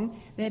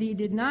wrong that he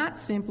did not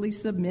simply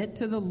submit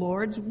to the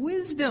Lord's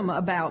wisdom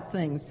about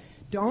things.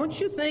 Don't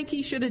you think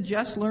he should have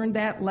just learned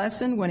that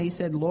lesson when he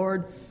said,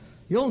 Lord,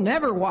 you'll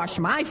never wash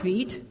my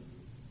feet?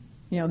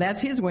 You know,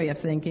 that's his way of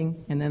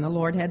thinking. And then the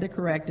Lord had to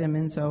correct him,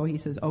 and so he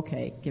says,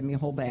 okay, give me a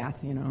whole bath,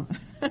 you know.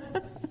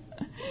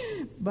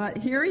 But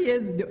here he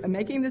is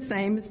making the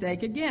same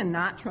mistake again,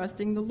 not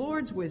trusting the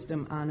Lord's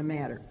wisdom on a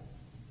matter.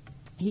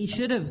 He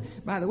should have,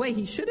 by the way,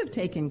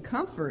 taken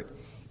comfort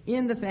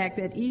in the fact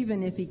that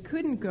even if he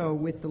couldn't go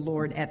with the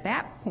Lord at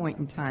that point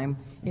in time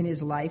in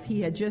his life,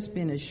 he had just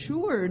been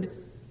assured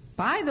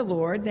by the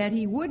Lord that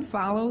he would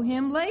follow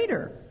him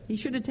later. He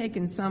should have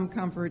taken some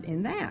comfort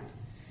in that.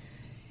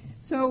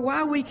 So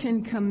while we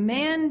can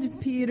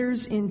commend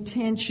Peter's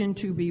intention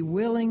to be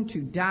willing to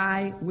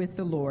die with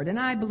the Lord, and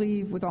I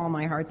believe with all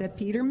my heart that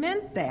Peter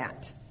meant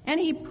that, and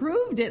he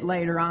proved it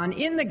later on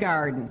in the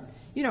garden.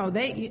 You know,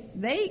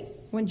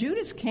 when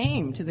Judas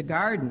came to the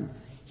garden,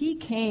 he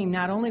came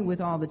not only with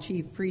all the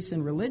chief priests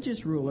and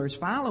religious rulers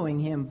following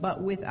him,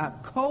 but with a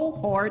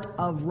cohort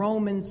of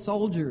Roman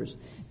soldiers.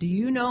 Do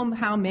you know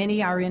how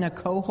many are in a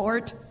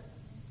cohort?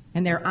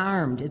 And they're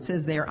armed. It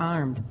says they're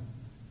armed.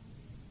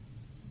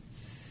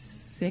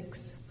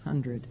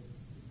 600.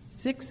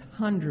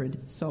 600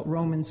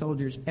 Roman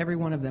soldiers, every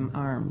one of them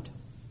armed.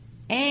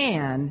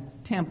 And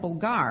temple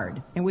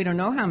guard. And we don't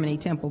know how many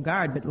temple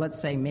guard, but let's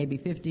say maybe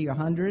 50 or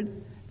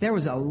 100. There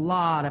was a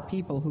lot of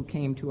people who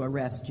came to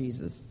arrest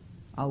Jesus.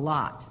 A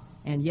lot.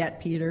 And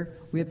yet Peter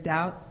whipped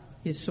out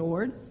his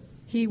sword.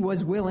 He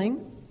was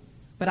willing.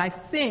 But I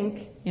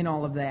think in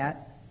all of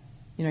that,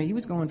 you know, he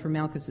was going for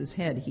Malchus's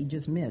head. He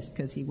just missed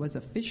because he was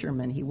a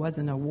fisherman. He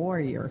wasn't a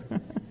warrior.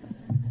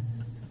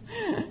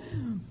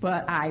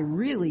 But I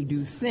really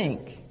do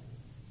think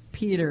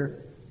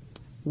Peter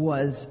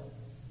was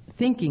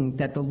thinking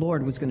that the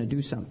Lord was going to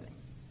do something.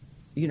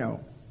 You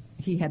know,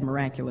 he had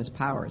miraculous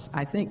powers.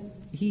 I think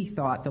he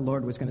thought the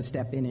Lord was going to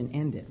step in and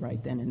end it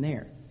right then and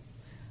there.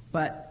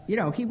 But, you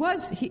know, he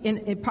was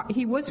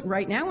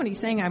right now when he's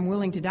saying, I'm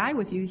willing to die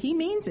with you, he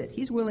means it.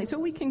 He's willing. So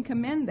we can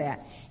commend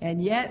that.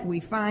 And yet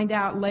we find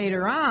out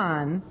later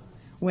on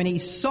when he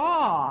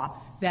saw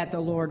that the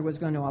Lord was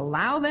going to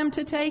allow them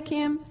to take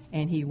him,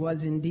 and he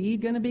was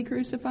indeed going to be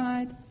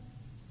crucified,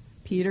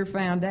 Peter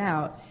found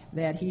out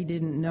that he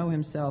didn't know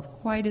himself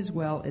quite as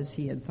well as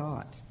he had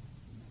thought.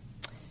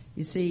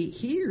 You see,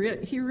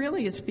 he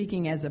really is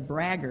speaking as a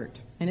braggart,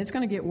 and it's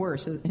going to get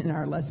worse in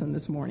our lesson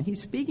this morning.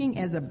 He's speaking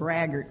as a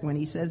braggart when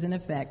he says, in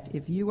effect,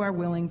 if you are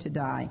willing to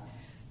die,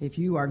 if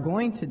you are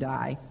going to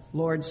die,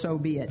 Lord, so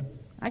be it.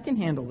 I can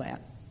handle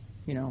that.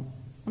 You know,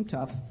 I'm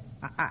tough.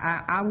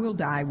 I will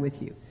die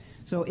with you.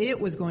 So it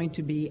was going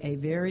to be a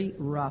very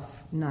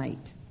rough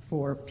night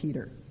for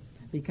Peter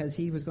because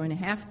he was going to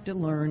have to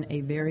learn a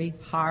very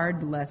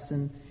hard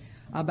lesson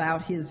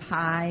about his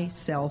high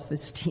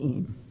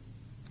self-esteem.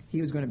 He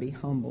was going to be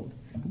humbled.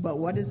 But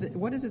what does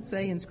it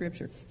say in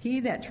Scripture? He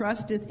that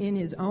trusteth in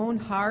his own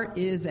heart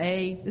is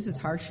this is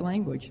harsh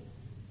language,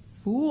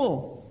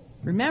 fool.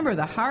 Remember,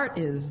 the heart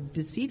is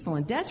deceitful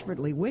and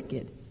desperately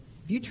wicked.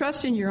 If you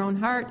trust in your own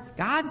heart,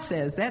 God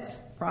says,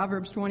 that's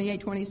Proverbs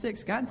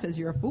 28:26, God says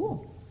you're a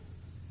fool.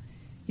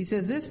 He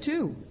says this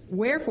too,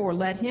 wherefore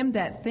let him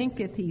that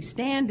thinketh he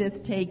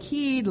standeth take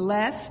heed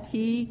lest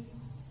he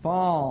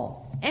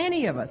fall.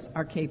 Any of us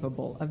are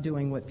capable of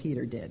doing what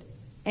Peter did.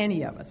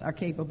 Any of us are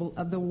capable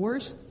of the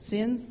worst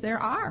sins there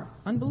are.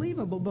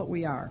 Unbelievable, but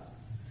we are.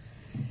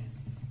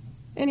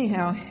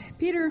 Anyhow,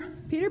 Peter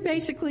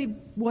basically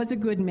was a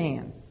good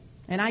man.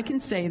 And I can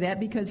say that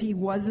because he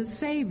was a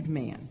saved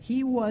man.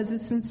 He was a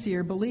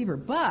sincere believer.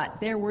 But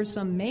there were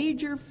some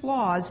major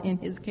flaws in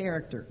his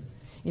character,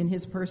 in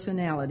his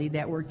personality,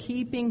 that were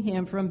keeping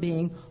him from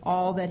being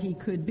all that he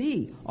could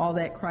be, all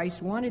that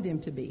Christ wanted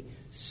him to be.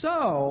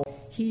 So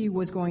he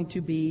was going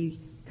to be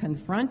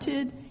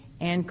confronted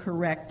and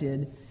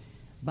corrected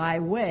by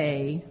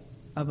way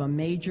of a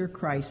major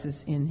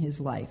crisis in his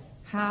life.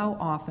 How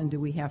often do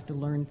we have to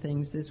learn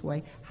things this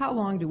way? How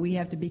long do we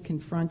have to be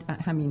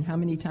how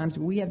many times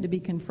do we have to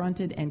be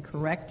confronted and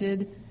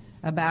corrected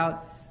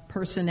about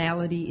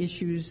personality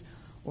issues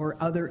or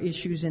other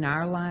issues in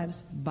our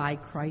lives by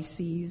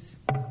crises?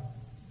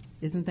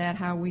 Isn't that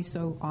how we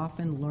so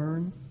often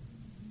learn?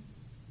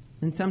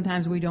 And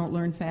sometimes we don't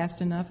learn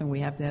fast enough, and we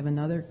have to have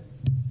another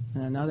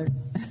and another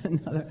and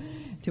another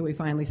till we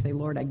finally say,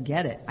 Lord, I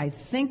get it. I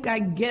think I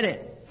get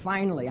it,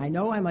 finally. I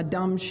know I'm a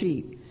dumb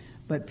sheep.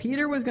 But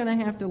Peter was going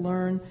to have to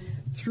learn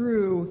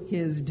through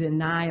his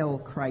denial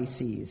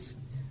crises.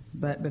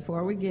 But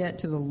before we get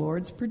to the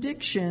Lord's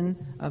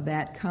prediction of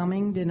that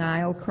coming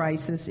denial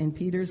crisis in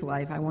Peter's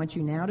life, I want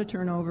you now to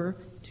turn over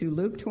to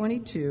Luke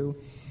 22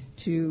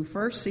 to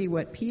first see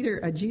what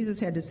Jesus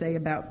had to say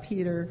about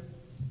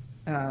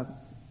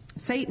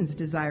Satan's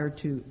desire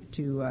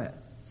to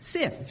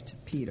sift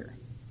Peter.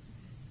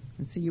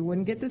 And so you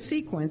wouldn't get the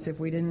sequence if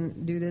we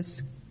didn't do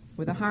this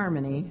with a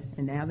harmony.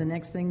 And now the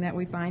next thing that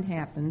we find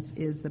happens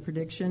is the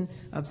prediction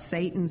of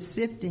Satan's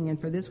sifting.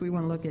 And for this we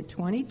want to look at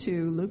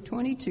Luke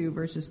 22,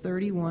 verses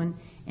 31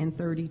 and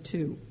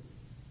 32.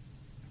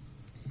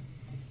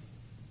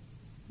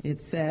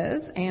 It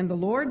says, And the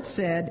Lord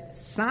said,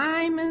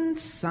 Simon,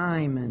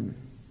 Simon,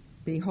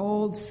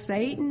 behold,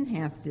 Satan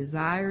hath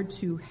desired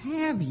to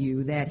have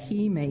you, that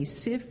he may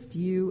sift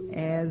you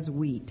as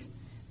wheat.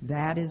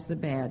 That is the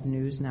bad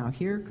news. Now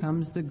here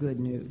comes the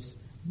good news.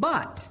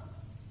 But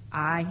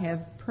I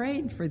have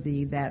prayed for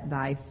thee that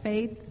thy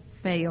faith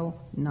fail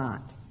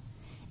not.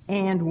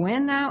 And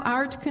when thou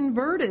art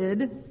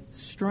converted,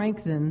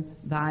 strengthen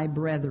thy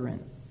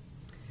brethren.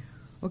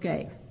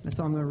 Okay, that's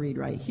all I'm going to read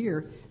right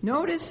here.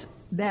 Notice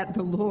that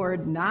the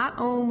Lord not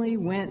only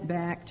went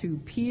back to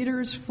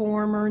Peter's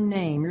former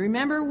name.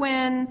 Remember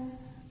when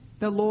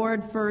the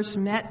Lord first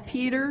met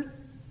Peter?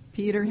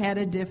 Peter had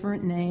a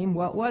different name.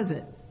 What was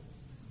it?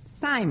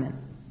 Simon.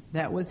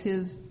 That was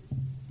his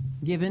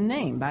given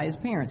name by his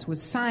parents,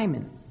 was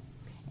Simon.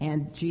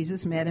 And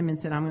Jesus met him and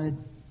said, I'm going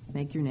to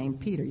make your name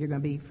Peter. You're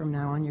going to be, from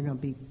now on, you're going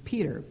to be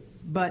Peter.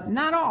 But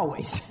not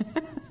always.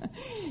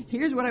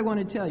 Here's what I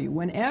want to tell you.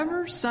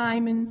 Whenever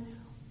Simon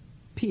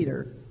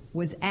Peter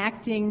was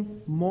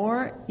acting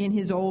more in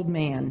his old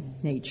man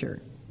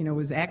nature,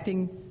 was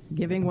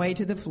giving way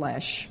to the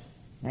flesh,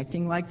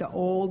 acting like the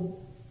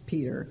old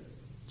Peter,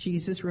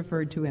 Jesus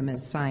referred to him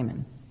as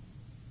Simon.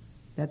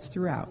 That's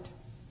throughout.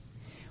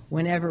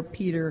 Whenever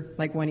Peter,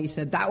 like when he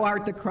said, Thou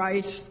art the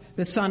Christ,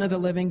 the Son of the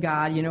living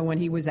God, when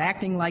he was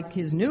acting like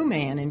his new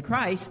man in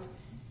Christ,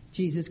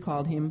 Jesus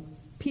called him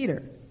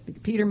Peter.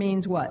 Peter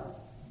means what?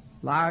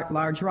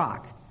 Large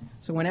rock.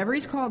 So whenever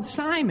he's called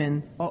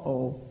Simon,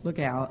 look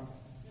out.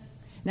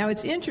 Now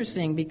it's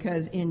interesting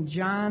because in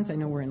John's, I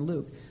know we're in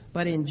Luke,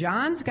 but in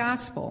John's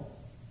gospel,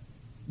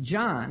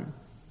 John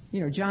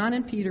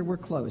and Peter were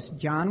close.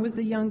 John was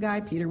the young guy,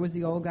 Peter was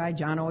the old guy.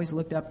 John always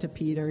looked up to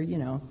Peter,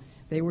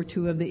 They were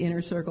two of the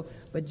inner circle.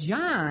 But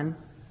John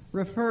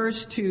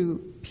refers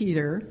to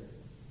Peter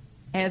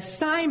as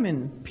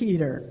Simon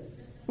Peter,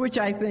 which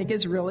I think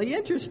is really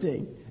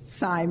interesting.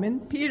 Simon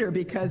Peter,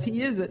 because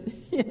he is,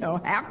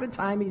 half the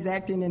time he's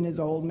acting in his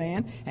old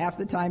man, half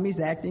the time he's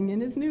acting in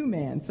his new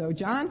man. So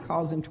John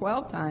calls him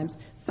 12 times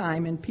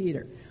Simon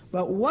Peter.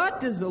 But what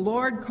does the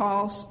Lord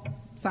call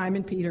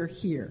Simon Peter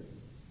here?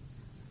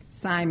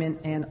 Simon,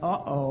 and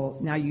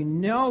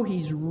now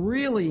he's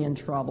really in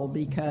trouble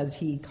because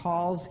he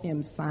calls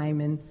him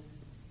Simon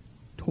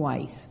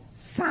twice.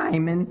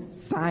 Simon,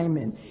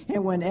 Simon.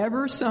 And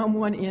whenever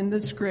someone in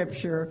the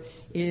Scripture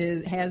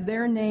has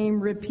their name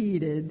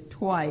repeated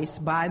twice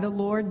by the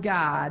Lord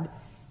God,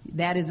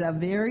 that is a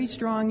very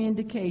strong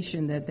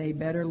indication that they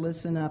better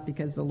listen up,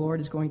 because the Lord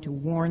is going to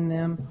warn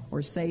them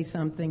or say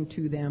something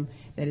to them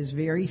that is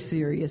very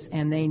serious,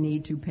 and they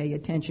need to pay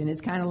attention.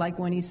 It's kind of like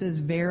when he says,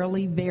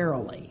 verily,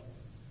 verily.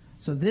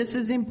 So this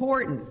is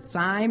important.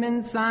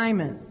 Simon,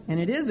 Simon. And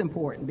it is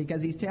important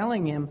because he's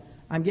telling him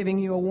I'm giving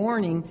you a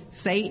warning.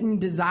 Satan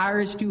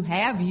desires to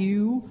have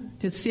you,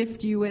 to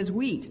sift you as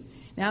wheat.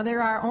 Now,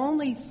 there are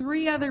only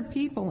 3 other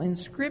people in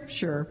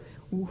Scripture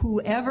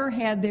who ever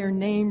had their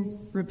name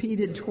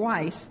repeated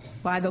twice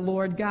by the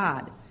Lord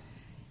God.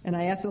 And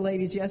I asked the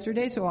ladies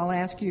yesterday, so I'll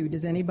ask you,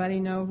 does anybody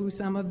know who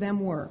some of them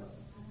were?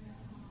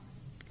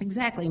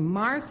 Exactly.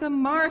 Martha,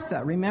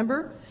 Martha,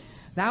 remember?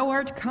 Thou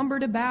art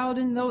cumbered about,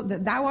 and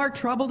thou art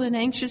troubled and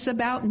anxious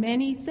about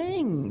many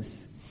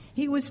things.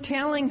 He was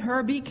telling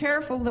her, be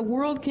careful, the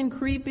world can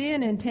creep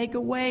in and take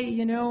away,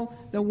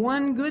 the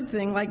one good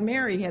thing, like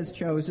Mary has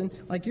chosen,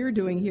 like you're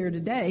doing here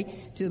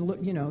today,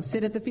 to,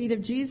 sit at the feet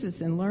of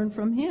Jesus and learn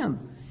from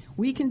him.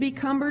 We can be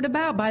cumbered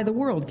about by the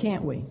world,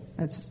 can't we?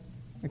 That's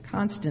a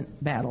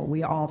constant battle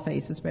we all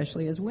face,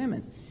 especially as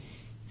women.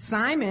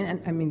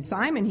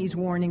 Simon, he's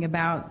warning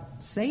about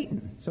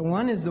Satan. So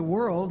one is the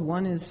world,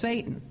 one is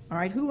Satan. All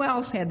right, who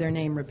else had their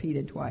name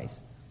repeated twice?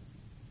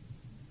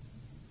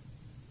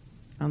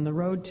 On the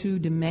road to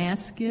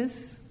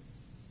Damascus,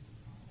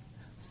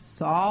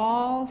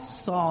 Saul,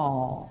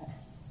 Saul,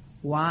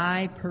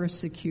 why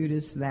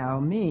persecutest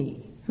thou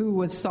me? Who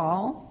was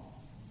Saul?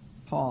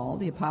 Paul,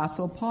 the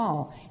Apostle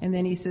Paul. And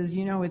then he says,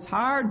 it's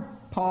hard,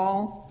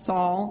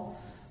 Saul,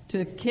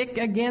 to kick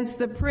against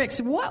the pricks.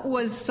 What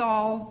was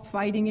Saul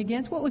fighting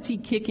against? What was he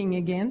kicking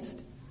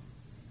against?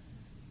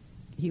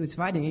 He was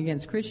fighting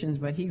against Christians,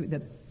 but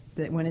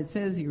that when it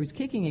says he was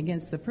kicking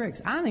against the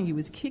pricks, I think he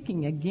was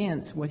kicking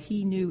against what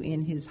he knew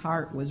in his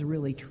heart was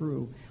really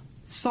true.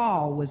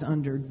 Saul was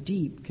under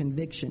deep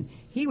conviction.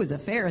 He was a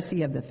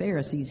Pharisee of the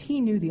Pharisees.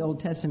 He knew the Old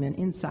Testament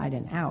inside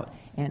and out.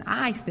 And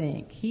I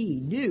think he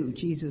knew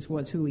Jesus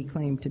was who he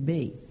claimed to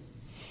be.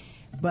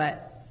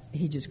 But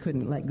he just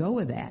couldn't let go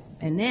of that.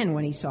 And then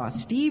when he saw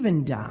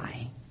Stephen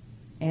die,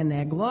 and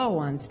that glow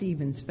on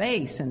Stephen's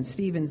face, and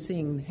Stephen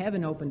seeing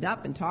heaven opened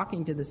up and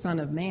talking to the Son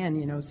of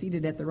Man,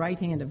 seated at the right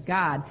hand of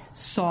God,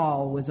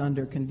 Saul was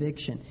under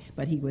conviction.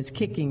 But he was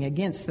kicking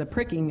against the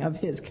pricking of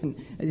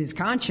his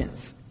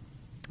conscience,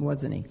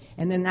 wasn't he?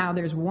 And then now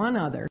there's one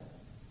other,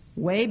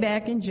 way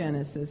back in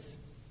Genesis,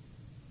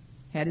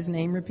 had his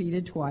name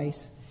repeated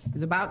twice,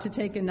 is about to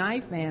take a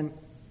knife and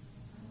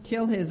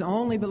kill his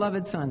only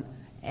beloved son.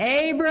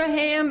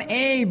 Abraham,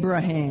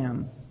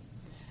 Abraham.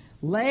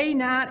 Lay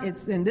not,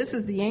 and this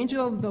is the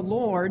angel of the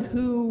Lord,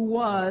 who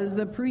was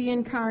the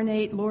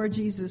pre-incarnate Lord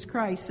Jesus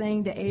Christ,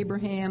 saying to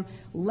Abraham,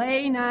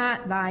 lay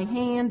not thy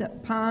hand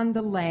upon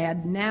the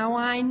lad. Now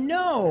I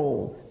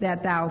know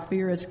that thou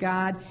fearest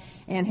God,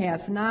 and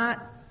hast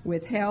not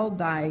withheld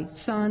thy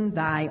son,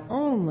 thy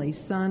only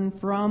son,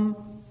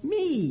 from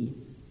me.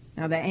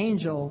 Now the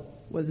angel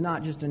was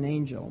not just an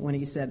angel when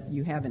he said,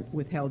 you haven't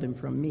withheld him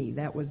from me.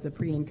 That was the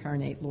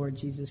pre-incarnate Lord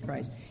Jesus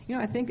Christ.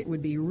 I think it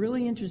would be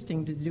really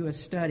interesting to do a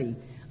study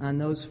on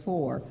those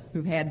 4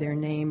 who've had their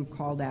name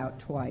called out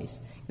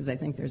twice, because I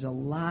think there's a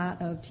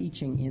lot of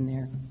teaching in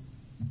there.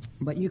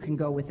 But you can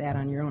go with that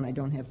on your own. I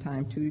don't have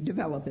time to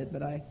develop it,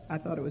 but I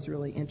thought it was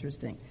really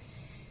interesting.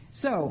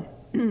 So,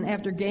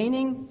 after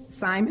gaining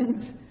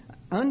Simon's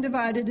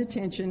undivided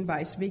attention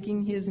by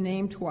speaking his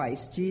name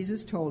twice,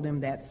 Jesus told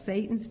him that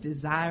Satan's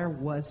desire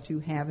was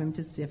to have him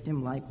to sift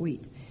him like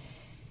wheat.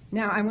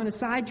 Now, I'm going to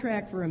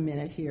sidetrack for a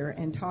minute here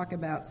and talk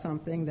about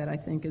something that I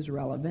think is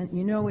relevant.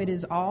 It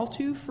is all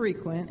too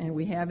frequent, and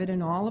we have it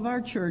in all of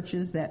our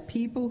churches, that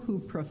people who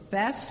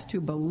profess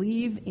to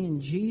believe in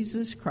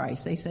Jesus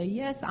Christ, they say,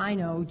 yes, I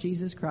know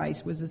Jesus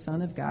Christ was the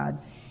Son of God,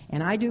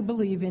 and I do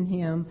believe in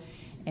him,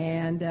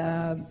 and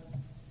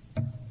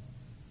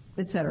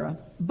etc.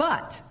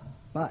 But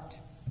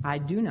I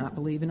do not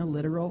believe in a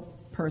literal,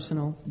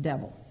 personal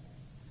devil.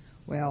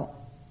 Well,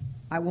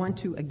 I want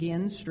to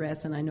again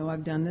stress, and I know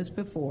I've done this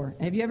before.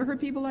 Have you ever heard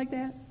people like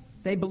that?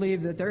 They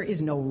believe that there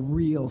is no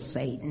real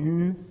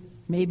Satan.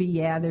 Maybe,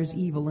 there's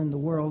evil in the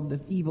world, the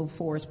evil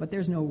force, but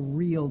there's no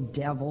real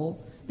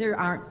devil. There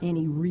aren't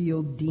any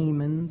real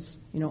demons,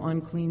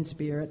 unclean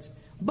spirits.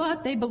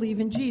 But they believe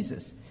in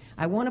Jesus.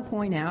 I want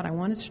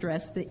to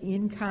stress the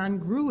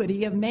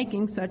incongruity of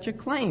making such a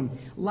claim.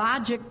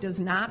 Logic does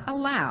not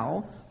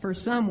allow for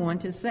someone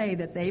to say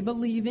that they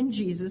believe in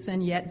Jesus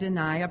and yet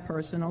deny a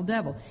personal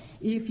devil.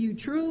 If you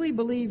truly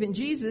believe in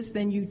Jesus,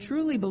 then you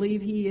truly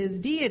believe he is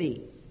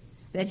deity,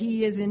 that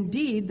he is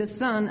indeed the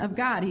Son of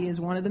God. He is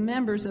one of the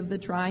members of the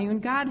triune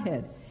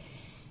Godhead.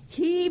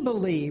 He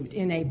believed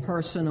in a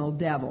personal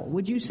devil.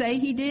 Would you say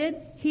he did?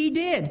 He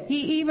did.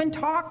 He even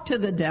talked to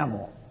the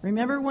devil.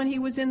 Remember when he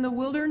was in the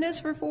wilderness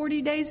for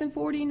 40 days and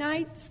 40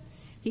 nights?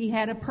 He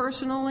had a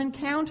personal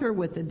encounter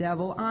with the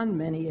devil on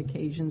many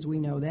occasions, we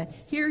know that.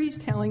 Here he's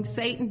telling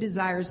Satan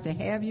desires to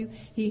have you.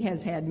 He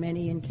has had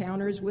many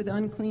encounters with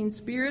unclean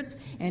spirits,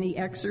 and he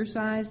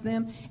exorcised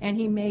them, and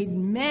he made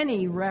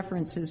many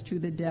references to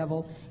the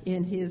devil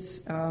in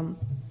his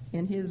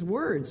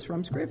words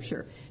from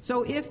Scripture.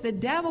 So if the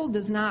devil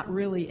does not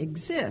really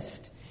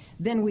exist,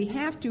 then we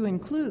have to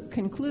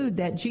conclude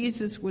that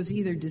Jesus was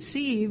either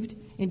deceived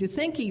into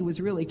thinking he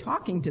was really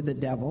talking to the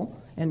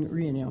devil and,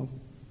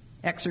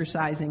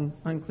 exorcising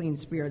unclean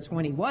spirits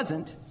when he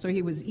wasn't. So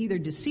he was either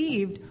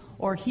deceived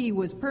or he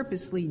was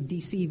purposely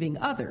deceiving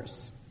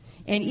others.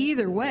 And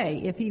either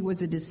way, if he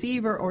was a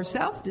deceiver or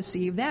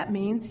self-deceived, that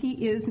means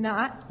he is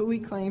not who he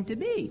claimed to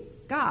be,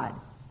 God.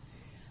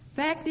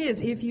 Fact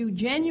is, if you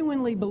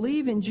genuinely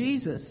believe in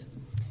Jesus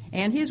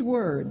and his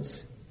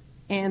words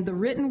and the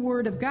written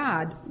word of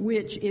God,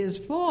 which is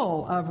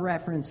full of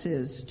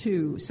references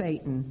to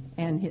Satan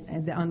and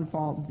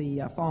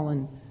the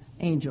fallen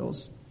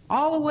angels,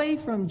 all the way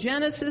from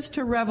Genesis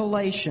to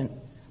Revelation,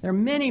 there are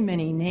many,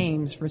 many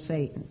names for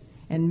Satan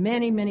and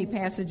many, many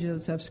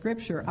passages of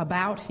Scripture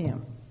about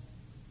him.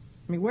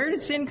 I mean, where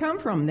did sin come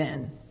from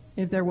then,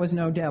 if there was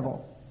no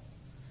devil?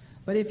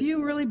 But if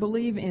you really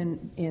believe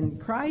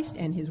in Christ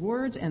and his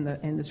words and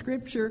the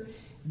Scripture,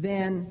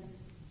 then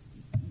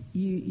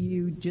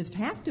you just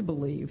have to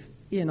believe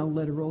in a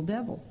literal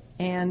devil.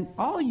 And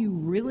all you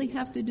really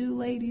have to do,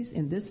 ladies,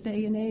 in this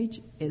day and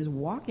age is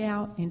walk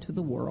out into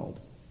the world.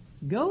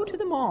 Go to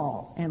the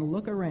mall and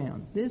look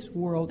around. This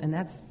world, and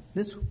that's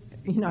this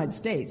United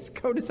States.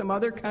 Go to some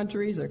other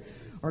countries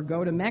or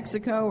go to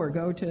Mexico or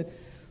go to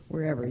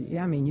wherever.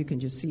 Yeah, I mean, you can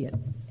just see it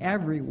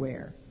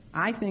everywhere.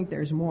 I think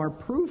there's more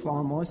proof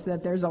almost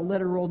that there's a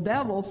literal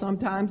devil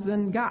sometimes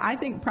than God. I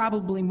think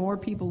probably more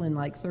people in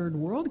like third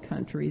world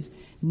countries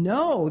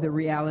know the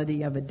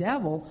reality of a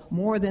devil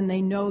more than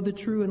they know the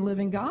true and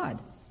living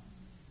God.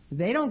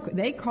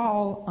 They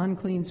call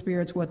unclean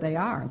spirits what they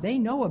are. They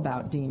know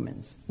about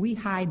demons. We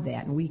hide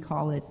that and we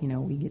call it,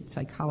 we get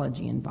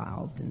psychology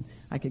involved, and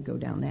I could go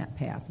down that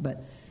path.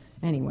 But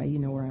anyway, you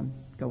know where I'm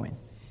going.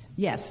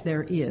 Yes,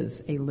 there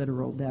is a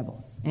literal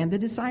devil. And the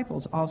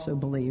disciples also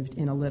believed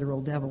in a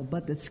literal devil.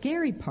 But the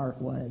scary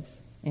part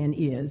was and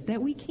is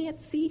that we can't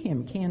see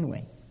him, can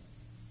we?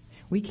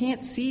 We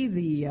can't see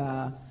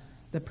the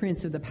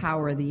prince of the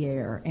power of the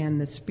air and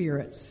the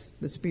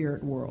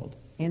spirit world.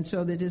 And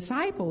so the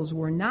disciples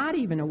were not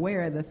even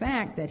aware of the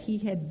fact that he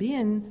had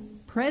been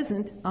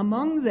present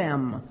among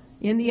them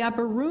in the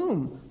upper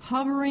room,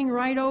 hovering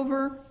right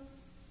over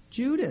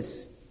Judas,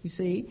 you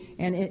see.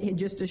 And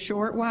just a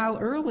short while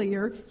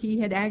earlier, he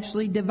had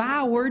actually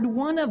devoured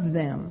one of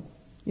them.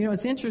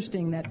 It's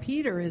interesting that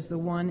Peter is the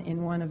one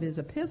in one of his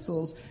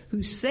epistles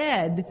who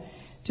said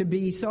to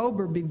be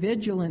sober, be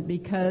vigilant,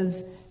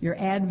 because your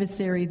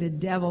adversary, the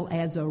devil,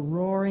 as a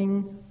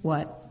roaring,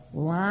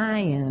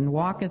 lion,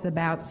 walketh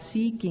about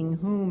seeking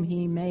whom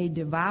he may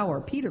devour.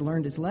 Peter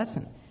learned his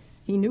lesson.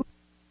 He knew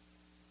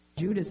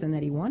Judas and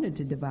that he wanted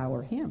to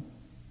devour him.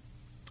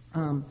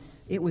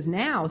 It was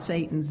now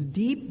Satan's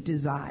deep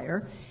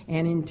desire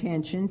and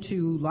intention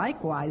to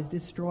likewise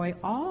destroy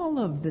all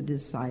of the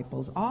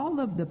disciples, all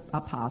of the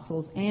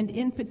apostles, and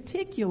in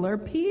particular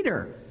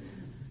Peter.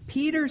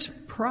 Peter's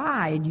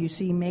pride, you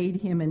see, made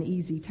him an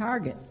easy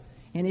target.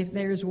 And if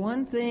there's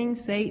one thing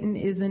Satan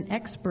is an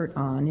expert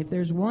on, if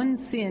there's one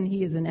sin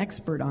he is an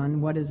expert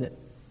on, what is it?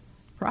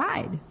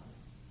 Pride.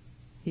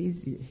 He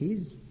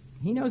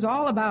knows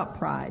all about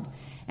pride.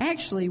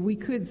 Actually, we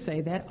could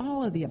say that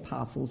all of the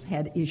apostles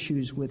had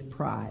issues with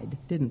pride,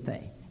 didn't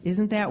they?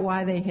 Isn't that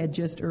why they had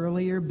just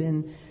earlier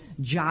been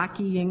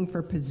jockeying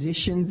for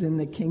positions in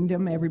the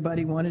kingdom?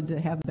 Everybody wanted to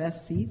have the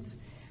best seats.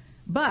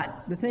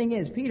 But the thing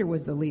is, Peter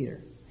was the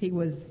leader. He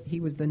was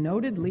the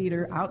noted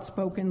leader,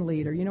 outspoken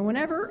leader.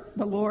 Whenever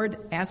the Lord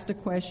asked a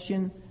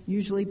question,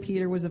 usually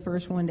Peter was the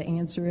first one to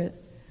answer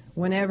it.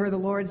 Whenever the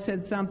Lord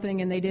said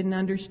something and they didn't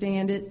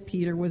understand it,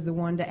 Peter was the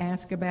one to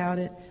ask about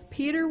it.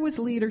 Peter was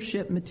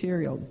leadership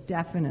material,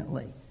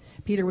 definitely.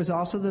 Peter was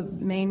also the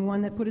main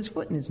one that put his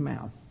foot in his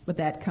mouth. But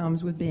that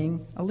comes with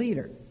being a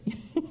leader.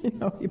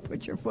 You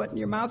put your foot in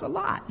your mouth a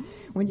lot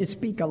when you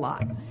speak a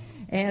lot.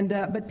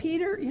 But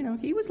Peter,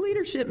 he was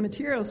leadership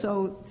material.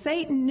 So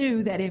Satan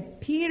knew that if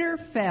Peter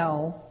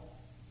fell,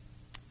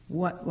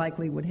 what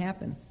likely would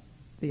happen?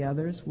 The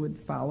others would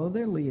follow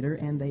their leader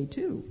and they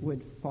too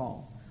would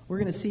fall. We're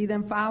going to see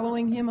them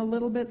following him a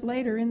little bit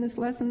later in this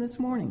lesson this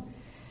morning.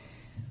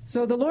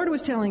 So the Lord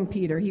was telling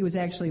Peter, he was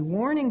actually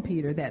warning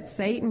Peter that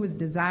Satan was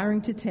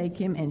desiring to take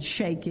him and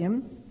shake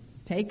him,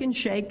 take and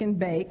shake and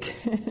bake,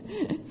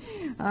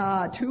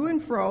 to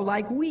and fro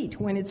like wheat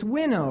when it's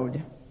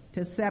winnowed,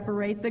 to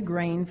separate the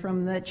grain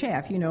from the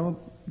chaff.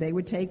 They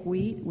would take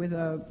wheat with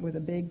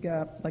a big,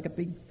 like a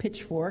big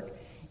pitchfork,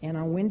 and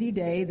on a windy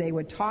day they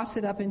would toss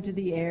it up into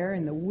the air,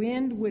 and the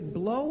wind would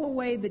blow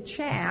away the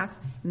chaff,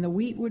 and the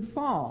wheat would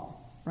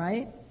fall,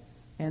 right?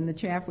 And the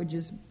chaff would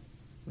just.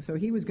 So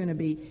he was going to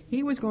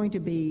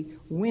be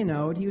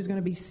winnowed. He was going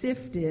to be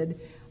sifted.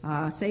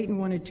 Satan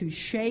wanted to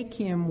shake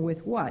him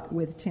with what?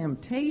 With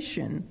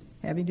temptation,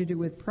 having to do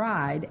with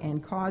pride,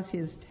 and cause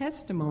his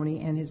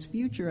testimony and his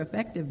future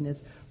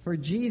effectiveness for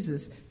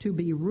Jesus to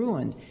be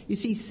ruined. You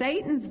see,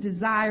 Satan's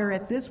desire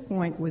at this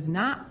point was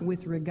not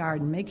with regard,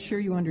 and make sure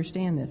you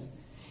understand this,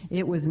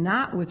 it was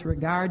not with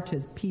regard to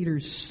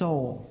Peter's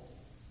soul.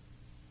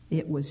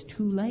 It was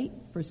too late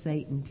for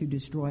Satan to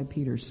destroy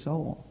Peter's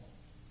soul,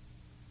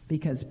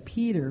 because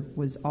Peter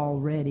was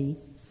already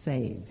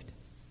saved.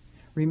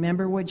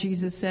 Remember what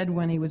Jesus said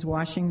when he was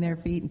washing their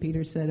feet, and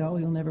Peter said, "Oh,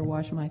 you'll never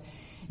wash my..."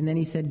 And then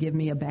he said, give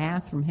me a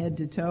bath from head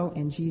to toe.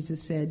 And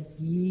Jesus said,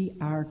 ye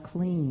are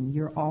clean.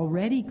 You're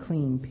already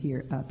clean,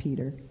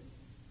 Peter.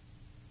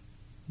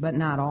 But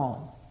not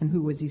all. And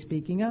who was he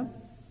speaking of?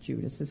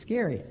 Judas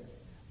Iscariot.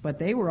 But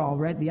they were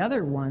already, the other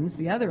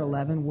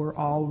 11, were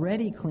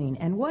already clean.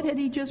 And what had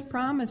he just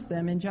promised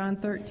them in John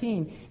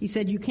 13? He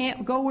said, you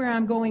can't go where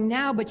I'm going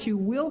now, but you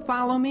will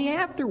follow me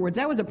afterwards.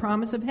 That was a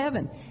promise of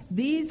heaven.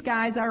 These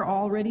guys are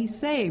already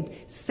saved.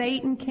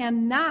 Satan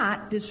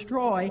cannot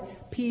destroy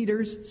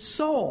Peter's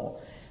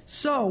soul.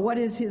 So what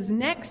is his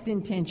next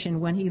intention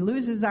when he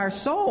loses our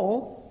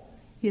soul?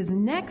 His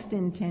next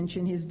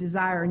intention, his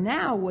desire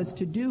now, was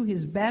to do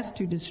his best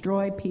to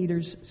destroy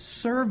Peter's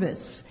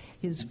service,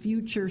 his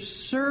future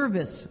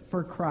service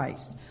for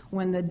Christ.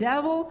 When the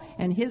devil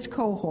and his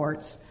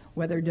cohorts,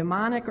 whether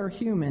demonic or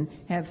human,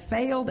 have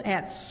failed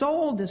at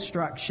soul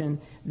destruction,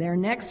 their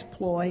next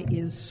ploy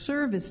is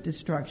service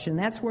destruction.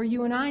 That's where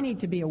you and I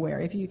need to be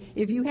aware.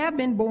 If you have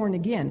been born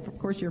again, of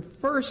course, your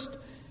first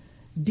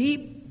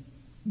deep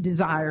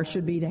desire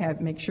should be to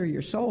make sure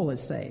your soul is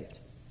saved,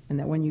 and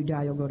that when you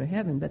die, you'll go to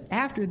heaven. But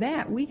after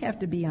that, we have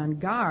to be on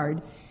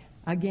guard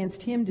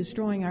against him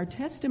destroying our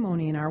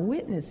testimony and our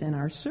witness and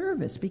our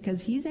service,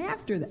 because he's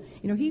after that.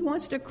 He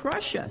wants to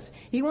crush us.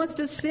 He wants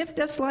to sift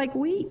us like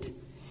wheat.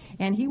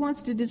 And he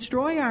wants to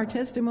destroy our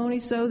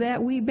testimony so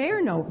that we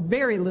bear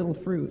very little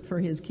fruit for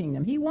his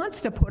kingdom. He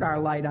wants to put our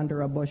light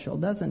under a bushel,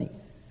 doesn't he?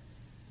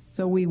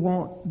 So we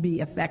won't be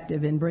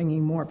effective in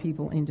bringing more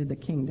people into the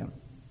kingdom.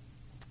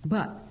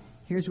 But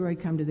here's where we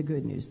come to the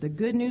good news. The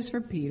good news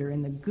for Peter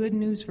and the good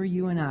news for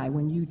you and I.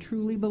 When you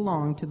truly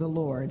belong to the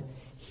Lord,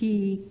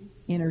 he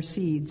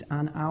intercedes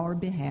on our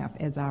behalf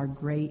as our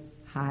great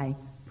high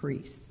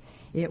priest.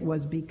 It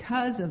was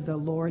because of the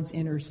Lord's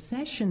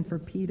intercession for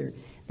Peter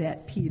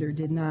that Peter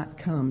did not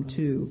come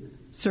to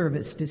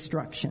service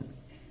destruction,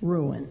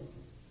 ruin.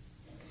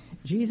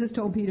 Jesus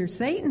told Peter,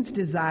 Satan's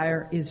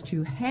desire is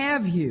to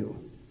have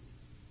you.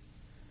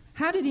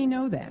 How did he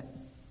know that?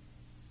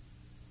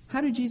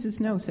 How did Jesus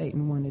know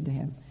Satan wanted to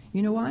have him?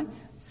 You know why?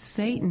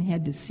 Satan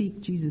had to seek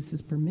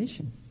Jesus'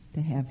 permission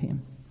to have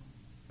him.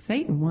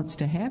 Satan wants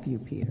to have you,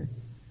 Peter.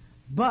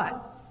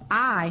 But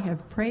I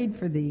have prayed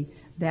for thee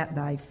that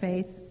thy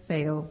faith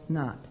fail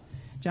not.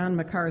 John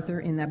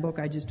MacArthur, in that book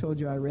I just told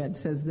you I read,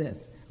 says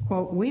this,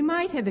 quote, we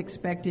might have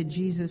expected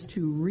Jesus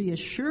to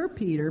reassure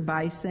Peter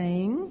by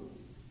saying,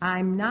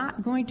 I'm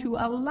not going to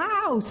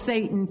allow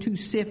Satan to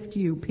sift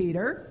you,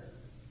 Peter.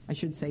 I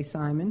should say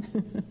Simon.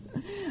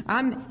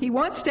 He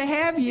wants to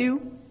have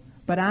you,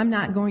 but I'm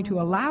not going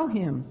to allow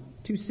him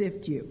to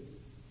sift you.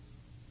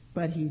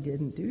 But he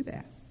didn't do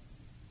that.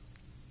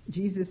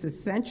 Jesus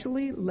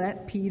essentially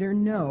let Peter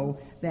know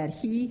that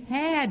he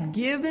had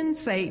given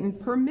Satan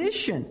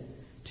permission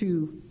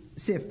to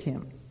sift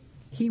him.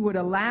 He would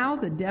allow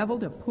the devil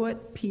to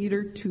put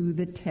Peter to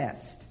the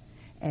test,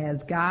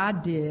 as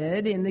God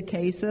did in the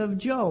case of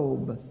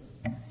Job.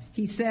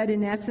 He said,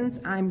 in essence,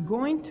 I'm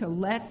going to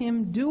let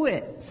him do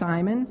it,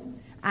 Simon.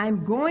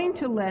 I'm going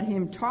to let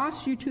him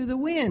toss you to the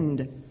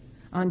wind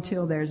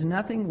until there's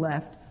nothing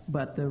left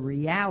but the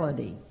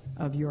reality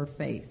of your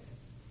faith.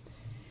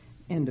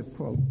 End of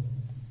quote.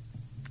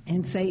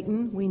 And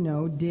Satan, we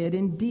know, did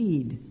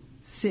indeed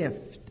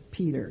sift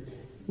Peter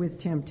with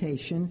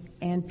temptation,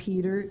 and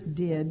Peter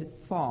did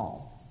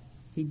fall.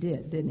 He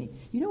did, didn't he?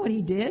 You know what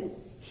he did?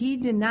 He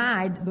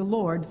denied the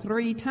Lord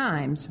 3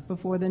 times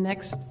before the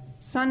next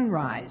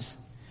sunrise.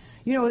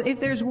 If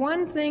there's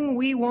one thing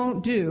we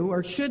won't do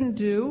or shouldn't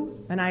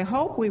do, and I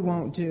hope we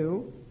won't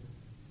do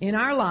in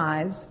our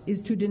lives,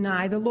 is to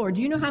deny the Lord.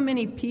 Do you know how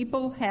many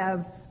people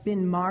have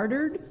been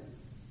martyred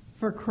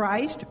for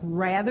Christ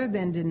rather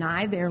than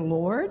deny their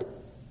Lord?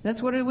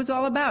 That's what it was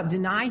all about.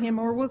 Deny him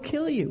or we'll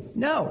kill you.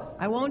 No,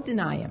 I won't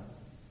deny him.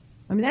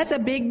 That's a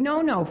big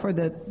no-no for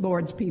the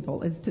Lord's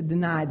people, is to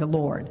deny the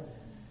Lord.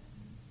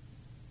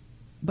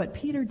 But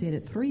Peter did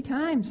it 3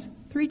 times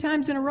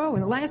in a row,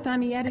 and the last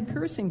time he added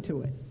cursing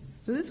to it.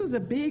 So this was a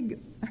big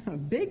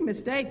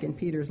mistake in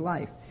Peter's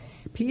life.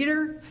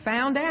 Peter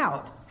found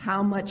out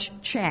how much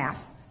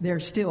chaff there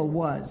still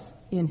was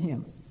in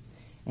him.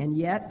 And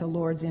yet the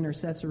Lord's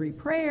intercessory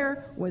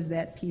prayer was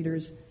that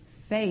Peter's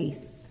faith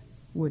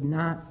would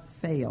not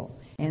fail.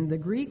 And the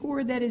Greek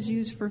word that is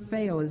used for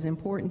fail is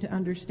important to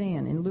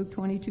understand. In Luke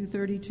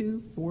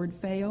 22:32, the word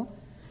fail.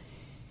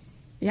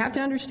 You have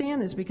to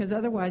understand this, because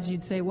otherwise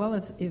you'd say, well,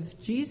 if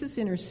Jesus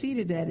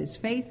interceded that his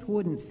faith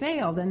wouldn't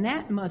fail, then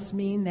that must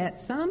mean that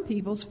some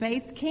people's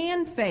faith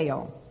can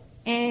fail,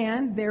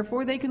 and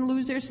therefore they can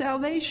lose their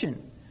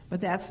salvation.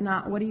 But that's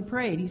not what he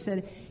prayed. He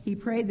said he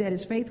prayed that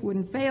his faith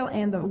wouldn't fail,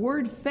 and the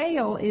word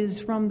fail is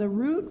from the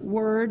root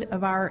word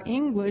of our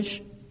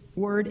English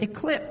word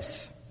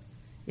eclipse.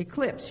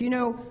 Eclipse.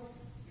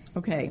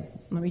 Okay,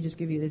 let me just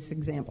give you this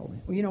example.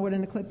 You know what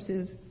an eclipse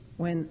is?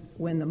 When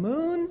the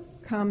moon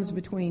comes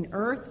between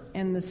Earth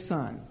and the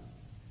sun,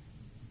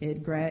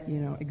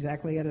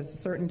 exactly at a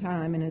certain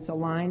time, and it's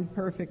aligned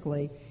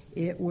perfectly,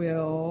 it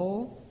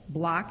will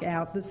block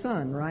out the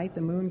sun, right?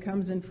 The moon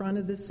comes in front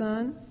of the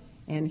sun,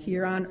 and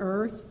here on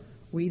Earth,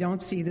 we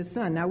don't see the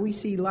sun. Now, we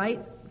see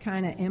light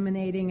kind of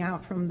emanating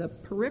out from the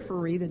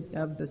periphery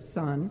of the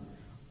sun,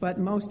 but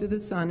most of the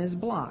sun is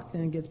blocked,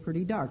 and it gets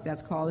pretty dark.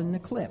 That's called an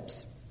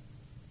eclipse.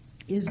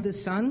 Is the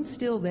sun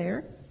still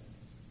there?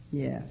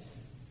 Yes.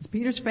 Is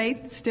Peter's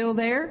faith still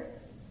there?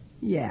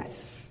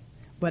 Yes.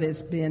 But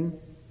it's been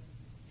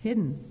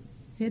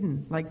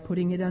hidden, like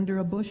putting it under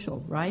a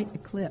bushel, right?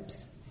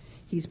 Eclipse.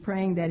 He's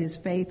praying that his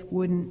faith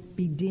wouldn't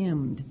be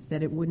dimmed,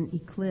 that it wouldn't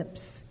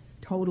eclipse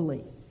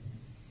totally.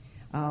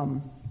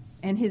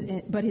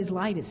 But his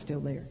light is still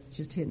there. It's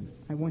just hidden.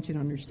 I want you to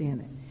understand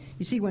that.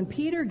 You see, when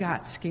Peter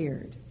got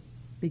scared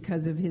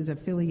because of his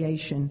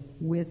affiliation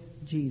with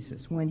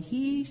Jesus, when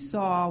he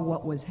saw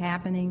what was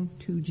happening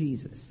to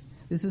Jesus,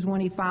 this is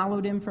when he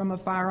followed him from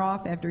afar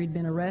off after he'd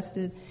been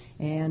arrested,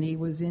 and he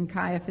was in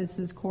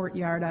Caiaphas's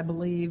courtyard, I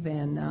believe,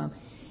 and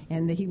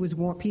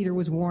Peter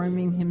was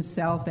warming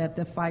himself at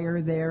the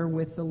fire there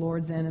with the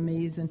Lord's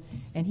enemies,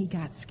 and he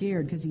got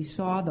scared because he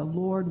saw the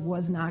Lord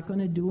was not going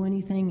to do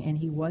anything, and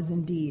he was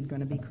indeed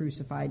going to be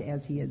crucified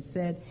as he had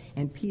said,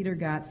 and Peter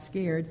got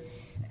scared.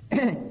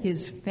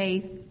 His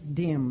faith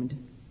dimmed,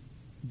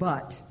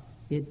 but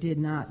it did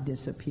not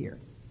disappear,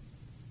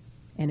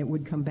 and it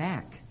would come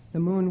back. The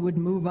moon would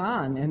move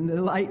on, and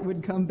the light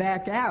would come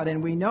back out,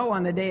 and we know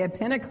on the day of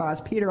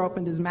Pentecost, Peter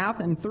opened his mouth,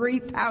 and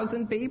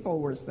 3,000 people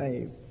were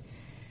saved.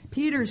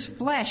 Peter's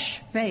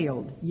flesh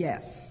failed,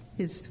 yes.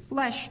 His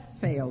flesh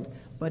failed,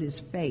 but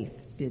his faith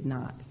did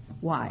not.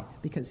 Why?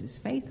 Because his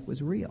faith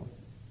was real.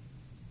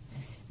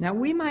 Now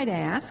we might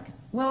ask,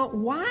 well,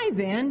 why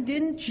then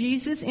didn't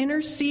Jesus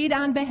intercede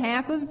on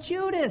behalf of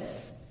Judas?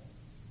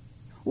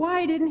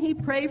 Why didn't he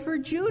pray for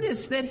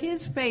Judas that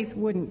his faith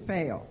wouldn't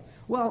fail?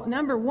 Well,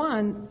 number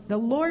one, the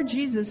Lord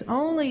Jesus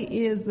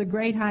only is the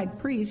great high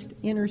priest,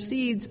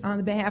 intercedes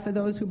on behalf of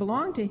those who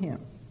belong to him.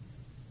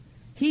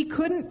 He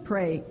couldn't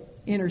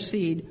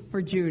intercede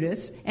for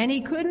Judas, and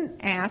he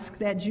couldn't ask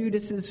that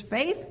Judas's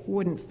faith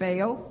wouldn't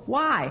fail.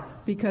 Why?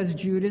 Because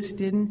Judas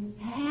didn't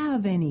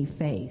have any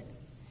faith.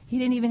 He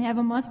didn't even have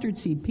a mustard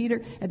seed.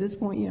 Peter, at this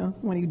point,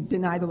 when he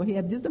denied the Lord, he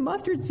had just a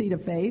mustard seed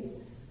of faith,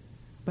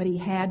 but he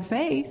had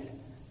faith.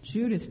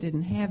 Judas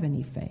didn't have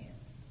any faith.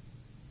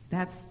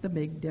 That's the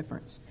big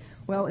difference.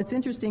 Well, it's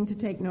interesting to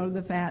take note of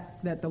the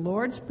fact that the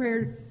Lord's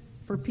prayer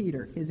for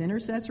Peter, his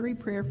intercessory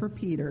prayer for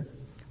Peter,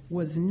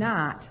 was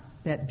not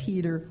that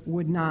Peter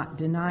would not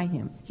deny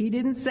him. He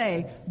didn't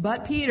say,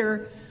 but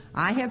Peter,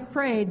 I have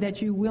prayed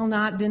that you will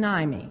not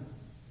deny me.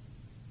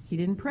 He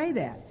didn't pray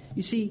that.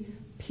 You see,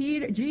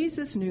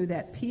 Jesus knew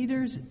that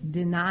Peter's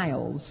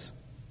denials,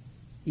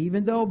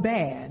 even though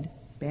bad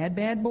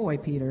boy,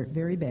 Peter,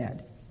 very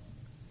bad,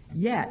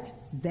 yet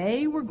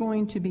they were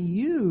going to be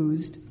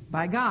used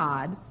by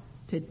God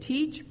to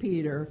teach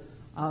Peter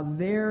a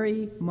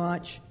very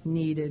much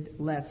needed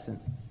lesson.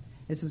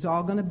 This is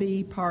all going to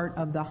be part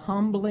of the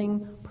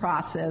humbling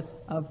process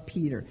of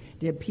Peter.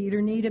 Did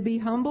Peter need to be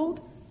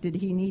humbled? Did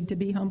he need to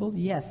be humbled?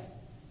 Yes,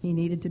 he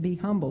needed to be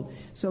humbled.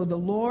 So the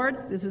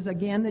Lord, this is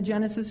again the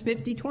Genesis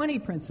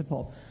 50-20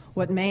 principle.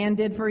 What man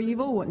did for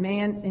evil, what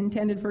man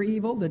intended for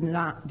evil, the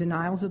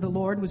denials of the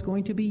Lord was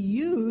going to be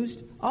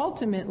used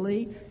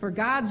ultimately for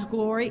God's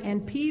glory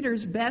and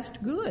Peter's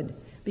best good.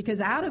 Because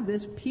out of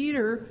this,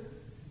 Peter,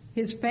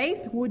 his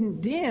faith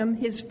wouldn't dim,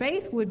 his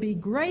faith would be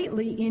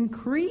greatly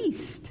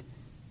increased.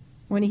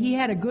 When he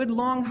had a good,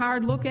 long,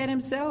 hard look at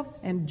himself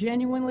and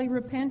genuinely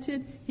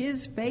repented,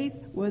 his faith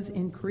was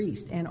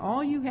increased. And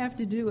all you have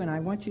to do, and I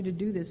want you to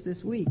do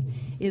this week,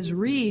 is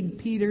read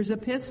Peter's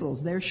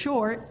epistles. They're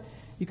short.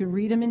 You can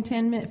read them in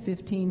 10 minutes,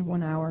 15,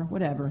 1 hour,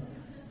 whatever.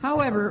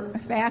 However,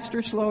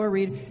 faster, slower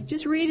read.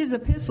 Just read his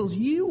epistles.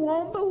 You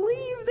won't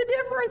believe the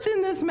difference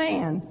in this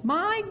man.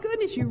 My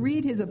goodness, you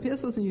read his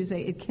epistles and you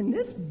say, can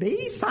this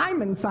be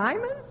Simon?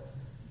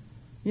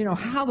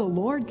 How the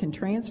Lord can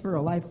transfer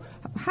a life.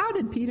 How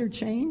did Peter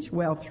change?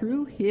 Well,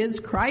 through his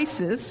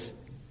crisis,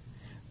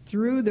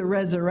 through the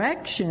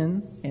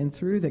resurrection, and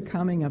through the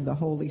coming of the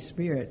Holy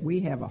Spirit, we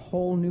have a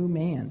whole new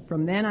man.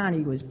 From then on,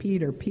 he was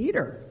Peter,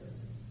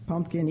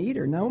 pumpkin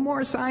eater. No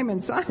more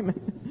Simon.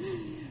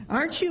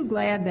 Aren't you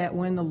glad that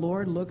when the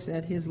Lord looks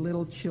at his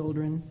little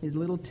children, his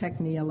little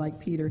technia like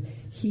Peter,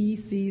 he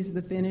sees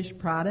the finished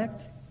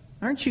product?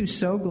 Aren't you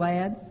so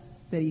glad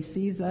that he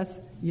sees us,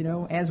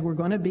 as we're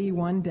going to be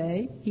one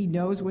day? He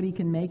knows what he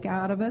can make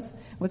out of us.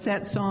 What's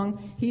that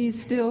song?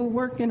 He's still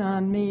working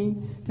on me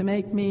to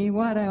make me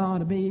what I ought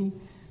to be.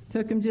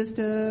 Took him just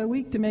a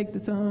week to make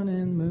the sun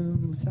and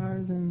moon,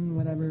 stars and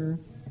whatever.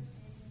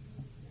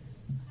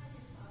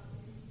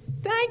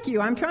 Thank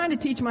you. I'm trying to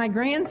teach my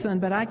grandson,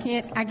 but I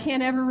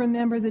can't ever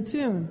remember the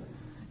tune.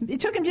 It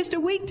took him just a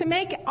week to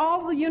make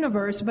all the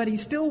universe, but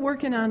he's still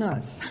working on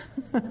us.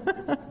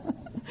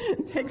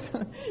 It takes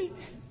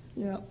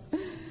yeah.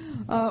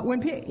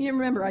 You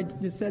remember, I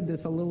just said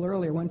this a little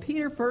earlier. When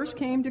Peter first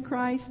came to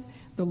Christ,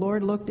 the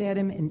Lord looked at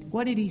him, and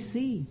what did he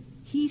see?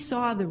 He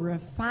saw the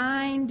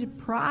refined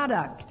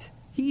product.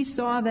 He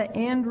saw the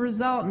end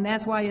result, and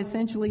that's why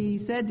essentially he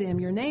said to him,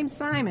 your name's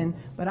Simon,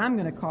 but I'm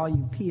going to call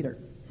you Peter.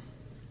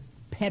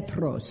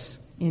 Petros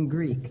in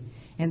Greek,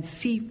 and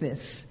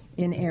Cephas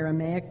in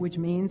Aramaic, which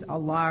means a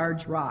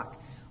large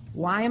rock.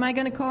 Why am I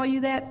going to call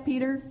you that,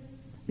 Peter?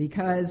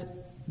 Because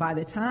by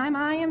the time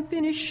I am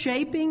finished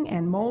shaping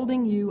and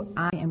molding you,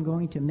 I am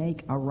going to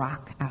make a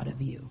rock out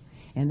of you.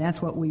 And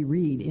that's what we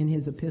read in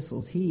his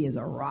epistles. He is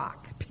a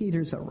rock.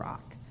 Peter's a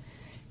rock.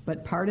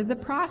 But part of the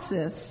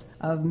process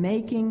of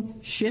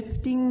making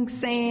shifting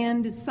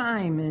sand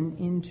Simon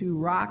into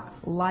rock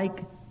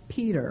like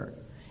Peter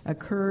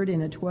occurred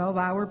in a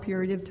 12-hour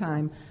period of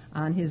time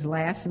on his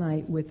last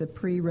night with the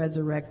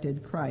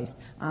pre-resurrected Christ.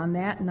 On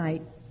that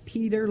night,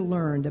 Peter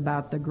learned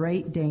about the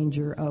great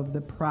danger of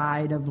the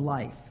pride of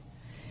life.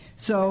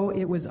 So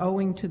it was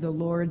owing to the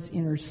Lord's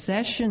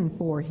intercession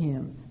for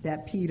him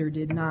that Peter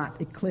did not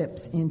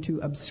eclipse into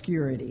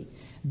obscurity,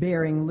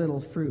 bearing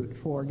little fruit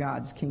for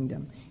God's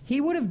kingdom.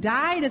 He would have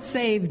died a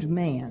saved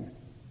man,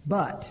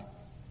 but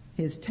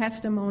his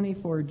testimony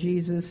for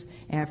Jesus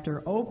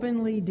after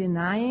openly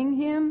denying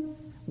him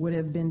would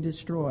have been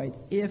destroyed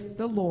if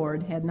the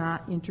Lord had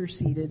not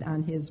interceded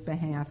on his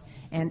behalf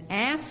and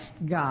asked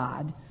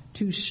God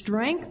to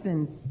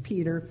strengthen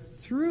Peter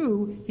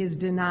through his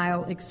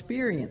denial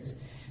experience.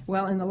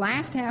 Well, in the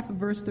last half of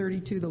verse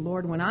 32, the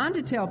Lord went on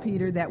to tell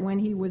Peter that when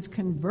he was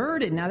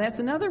converted, now that's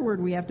another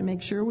word we have to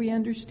make sure we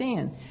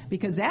understand,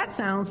 because that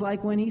sounds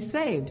like when he's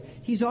saved.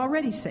 He's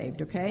already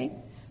saved, okay?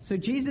 So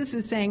Jesus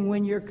is saying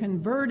when you're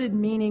converted,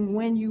 meaning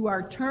when you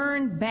are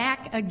turned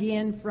back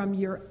again from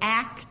your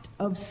act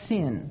of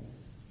sin,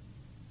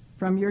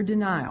 from your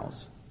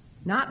denials,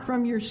 not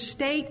from your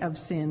state of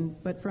sin,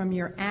 but from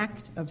your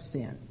act of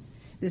sin.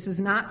 This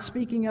is not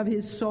speaking of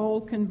his soul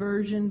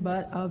conversion,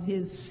 but of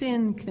his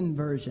sin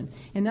conversion.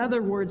 In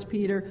other words,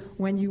 Peter,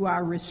 when you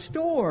are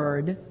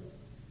restored,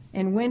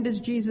 and when does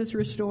Jesus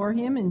restore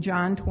him? In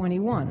John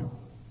 21.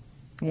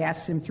 He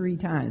asks him 3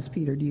 times,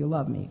 Peter, do you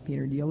love me?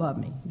 Peter, do you love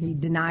me? He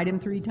denied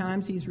him 3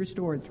 times. He's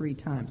restored 3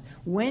 times.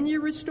 When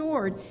you're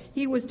restored,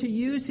 he was to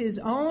use his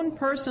own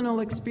personal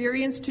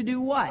experience to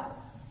do what?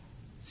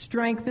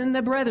 Strengthen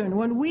the brethren.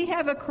 When we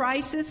have a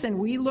crisis and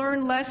we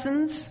learn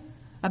lessons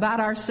about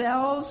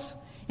ourselves,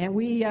 and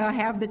we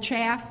have the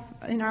chaff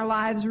in our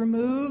lives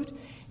removed,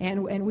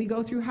 and we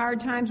go through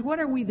hard times, what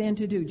are we then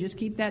to do? Just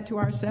keep that to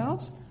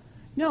ourselves?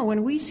 No,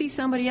 when we see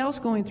somebody else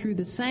going through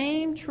the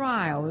same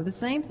trial or the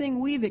same thing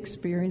we've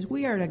experienced,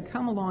 we are to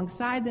come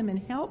alongside them and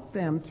help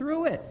them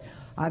through it.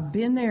 I've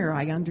been there.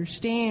 I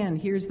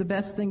understand. Here's the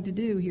best thing to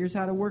do. Here's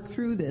how to work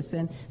through this,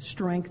 and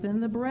strengthen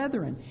the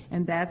brethren.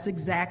 And that's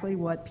exactly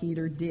what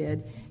Peter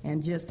did.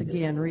 And just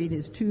again, read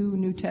his 2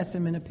 New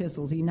Testament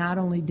epistles. He not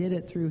only did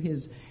it through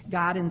his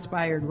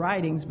God-inspired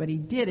writings, but he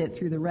did it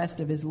through the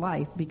rest of his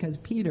life, because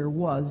Peter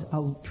was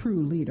a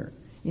true leader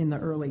in the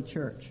early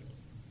church.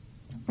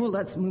 Well,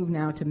 let's move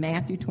now to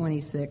Matthew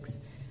 26.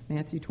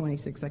 Matthew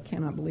 26. I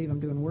cannot believe I'm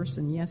doing worse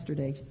than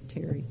yesterday,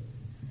 Terry.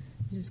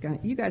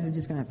 You guys are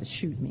just going to have to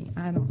shoot me.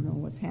 I don't know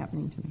what's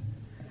happening to me.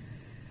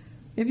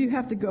 If you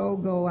have to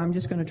go. I'm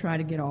just going to try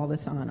to get all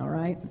this on, all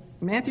right?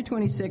 Matthew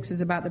 26 is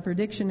about the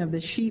prediction of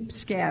the sheep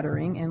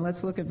scattering, and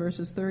let's look at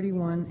verses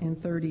 31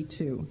 and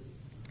 32.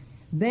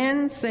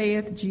 Then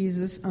saith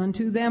Jesus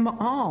unto them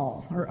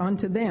all, or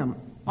unto them,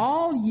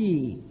 all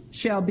ye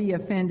shall be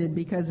offended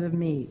because of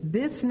me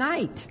this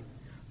night.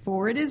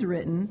 For it is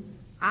written,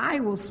 I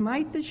will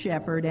smite the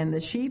shepherd, and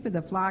the sheep of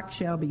the flock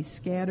shall be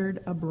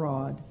scattered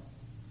abroad.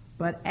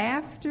 But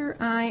after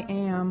I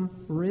am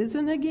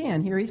risen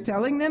again, here he's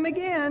telling them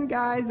again,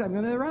 guys, I'm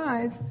going to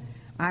rise,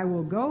 I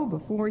will go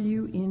before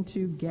you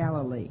into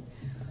Galilee.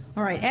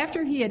 All right,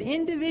 after he had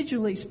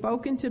individually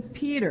spoken to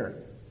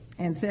Peter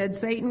and said,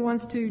 Satan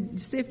wants to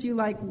sift you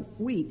like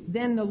wheat,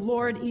 then the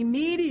Lord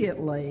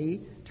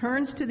immediately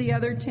turns to the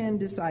other 10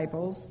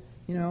 disciples,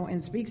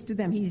 and speaks to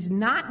them. He's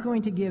not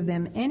going to give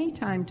them any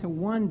time to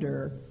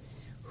wonder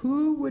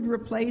who would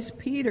replace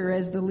Peter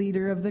as the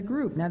leader of the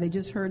group. Now, they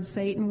just heard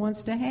Satan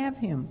wants to have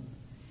him.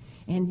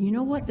 And you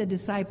know what the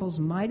disciples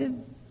might have,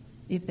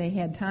 if they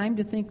had time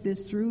to think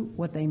this through,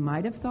 what they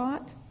might have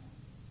thought?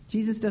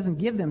 Jesus doesn't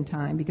give them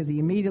time, because he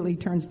immediately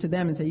turns to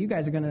them and says, you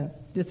guys are going to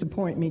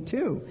disappoint me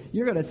too.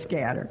 You're going to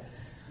scatter.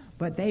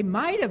 But they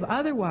might have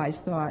otherwise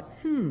thought,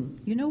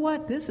 you know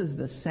what? This is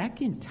the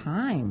second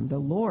time the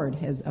Lord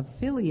has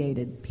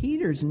affiliated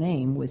Peter's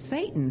name with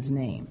Satan's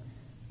name.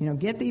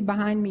 Get thee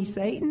behind me,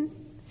 Satan.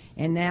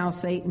 And now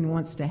Satan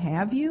wants to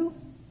have you?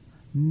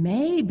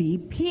 Maybe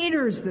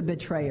Peter's the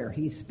betrayer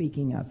he's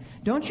speaking of.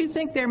 Don't you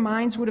think their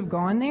minds would have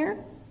gone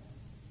there?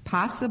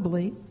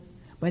 Possibly.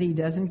 But he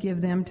doesn't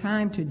give them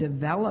time to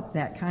develop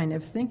that kind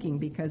of thinking,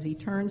 because he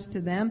turns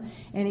to them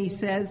and he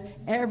says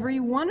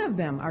every one of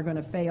them are going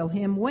to fail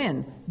him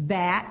when?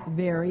 That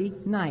very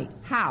night.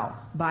 How?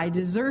 By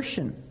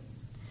desertion.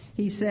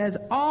 He says,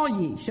 all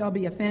ye shall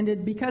be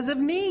offended because of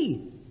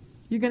me.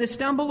 You're going to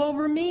stumble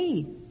over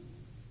me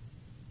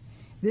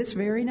this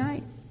very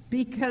night.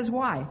 Because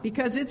why?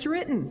 Because it's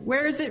written.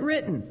 Where is it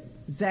written?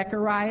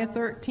 Zechariah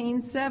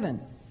 13:7.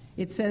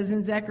 It says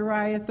in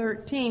Zechariah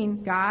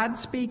 13, God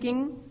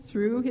speaking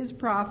through his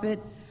prophet,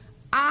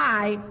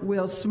 I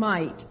will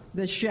smite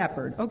the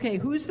shepherd. Okay,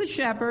 who's the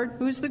shepherd?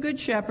 Who's the good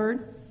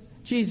shepherd?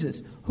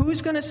 Jesus.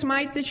 Who's going to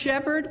smite the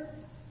shepherd?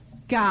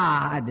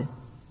 God.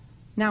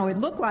 Now, it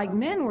looked like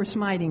men were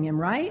smiting him,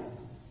 right?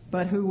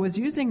 But who was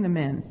using the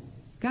men?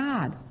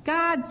 God.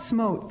 God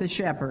smote the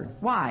shepherd.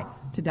 Why?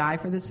 To die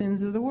for the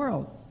sins of the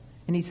world.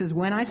 And he says,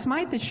 when I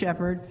smite the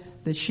shepherd,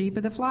 the sheep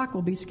of the flock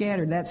will be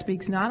scattered. That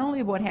speaks not only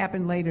of what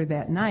happened later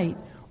that night,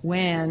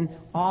 when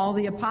all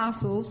the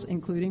apostles,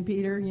 including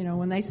Peter,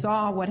 when they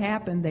saw what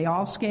happened, they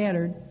all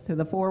scattered to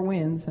the four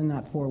winds, and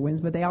not four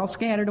winds, but they all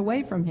scattered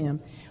away from him.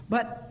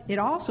 But it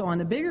also, on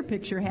the bigger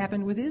picture,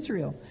 happened with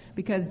Israel,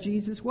 because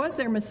Jesus was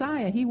their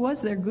Messiah. He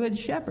was their good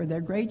shepherd,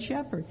 their great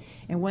shepherd.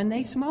 And when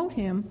they smote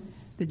him,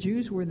 the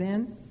Jews were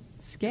then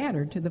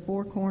scattered to the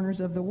four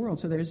corners of the world.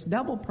 So there's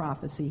double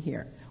prophecy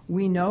here.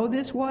 We know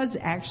this was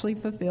actually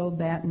fulfilled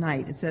that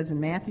night. It says in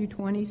Matthew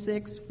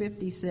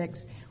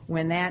 26:56,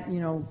 when that,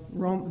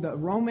 the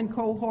Roman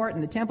cohort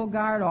and the temple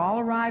guard all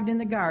arrived in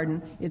the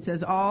garden, it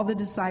says all the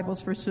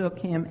disciples forsook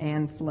him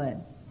and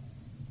fled.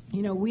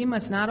 We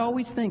must not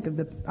always think of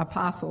the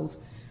apostles,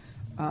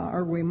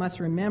 or we must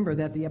remember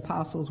that the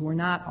apostles were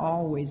not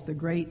always the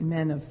great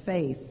men of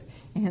faith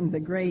and the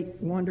great,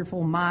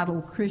 wonderful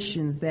model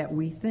Christians that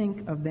we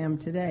think of them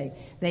today.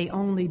 They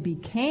only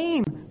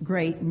became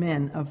great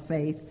men of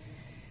faith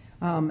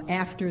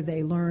after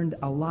they learned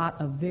a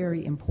lot of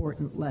very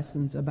important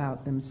lessons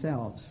about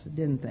themselves,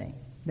 didn't they?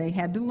 They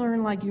had to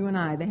learn like you and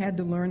I. They had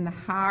to learn the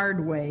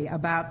hard way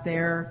about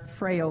their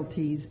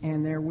frailties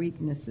and their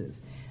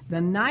weaknesses. The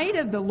night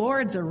of the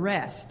Lord's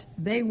arrest,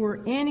 they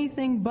were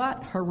anything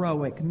but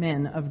heroic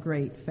men of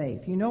great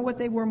faith. You know what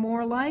they were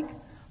more like?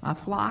 A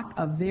flock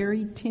of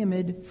very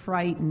timid,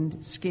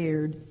 frightened,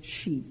 scared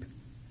sheep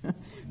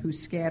who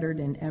scattered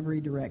in every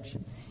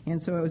direction.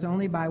 And so it was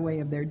only by way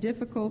of their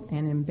difficult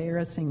and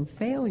embarrassing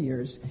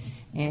failures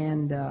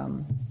and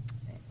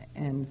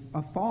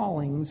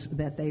fallings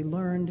that they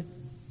learned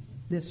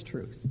this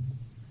truth.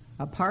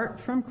 Apart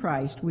from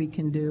Christ, we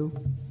can do.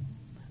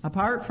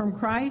 Apart from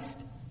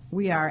Christ,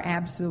 we are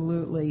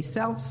absolutely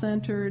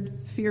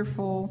self-centered,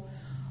 fearful,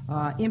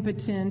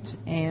 impotent,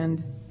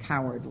 and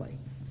cowardly.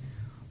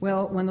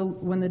 Well,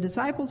 when the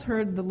disciples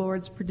heard the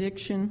Lord's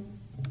prediction,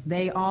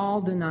 they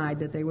all denied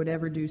that they would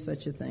ever do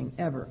such a thing,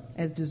 ever,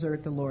 as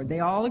desert the Lord. They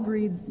all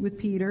agreed with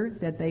Peter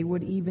that they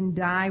would even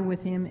die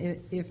with him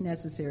if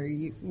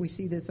necessary. We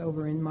see this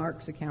over in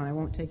Mark's account. I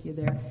won't take you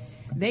there.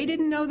 They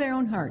didn't know their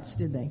own hearts,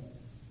 did they?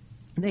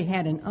 They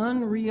had an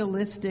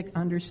unrealistic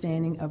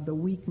understanding of the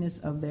weakness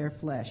of their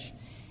flesh.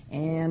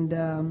 And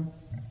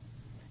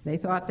they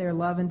thought their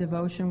love and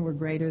devotion were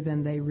greater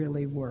than they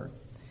really were.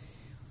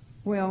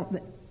 Well,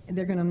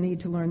 they're going to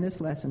need to learn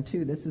this lesson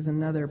too. This is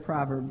another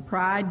proverb.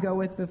 Pride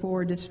goeth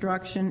before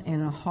destruction,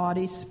 and a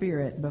haughty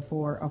spirit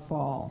before a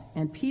fall.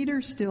 And Peter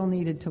still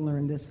needed to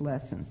learn this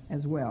lesson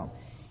as well.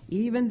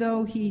 Even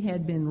though he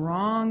had been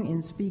wrong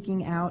in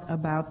speaking out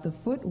about the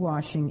foot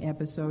washing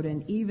episode,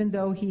 and even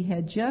though he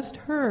had just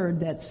heard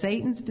that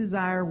Satan's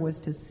desire was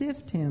to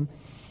sift him,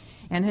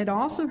 and had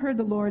also heard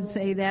the Lord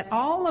say that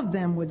all of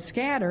them would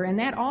scatter, and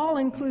that all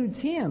includes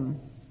him.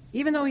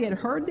 Even though he had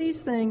heard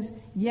these things,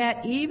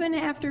 yet even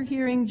after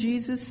hearing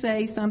Jesus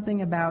say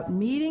something about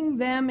meeting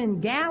them in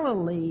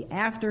Galilee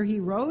after he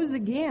rose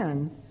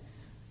again,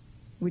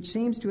 which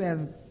seems to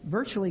have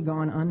virtually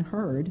gone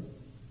unheard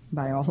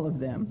by all of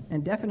them,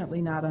 and definitely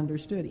not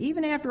understood,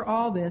 even after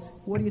all this,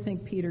 what do you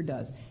think Peter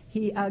does?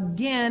 He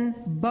again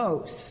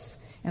boasts.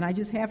 And I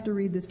just have to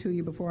read this to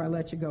you before I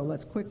let you go.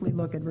 Let's quickly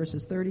look at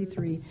verses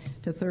 33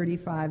 to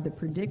 35, the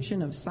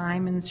prediction of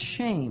Simon's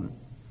shame.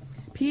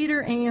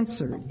 Peter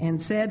answered and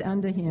said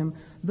unto him,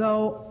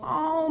 Though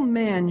all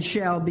men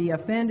shall be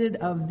offended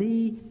of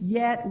thee,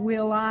 yet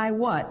will I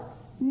what?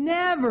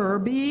 Never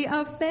be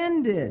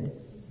offended.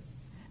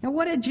 Now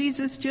what had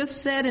Jesus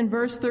just said in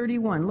verse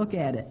 31? Look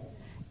at it.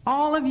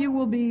 All of you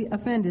will be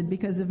offended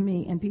because of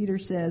me. And Peter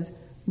says,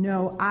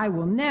 No, I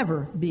will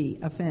never be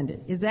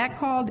offended. Is that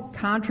called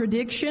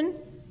contradiction?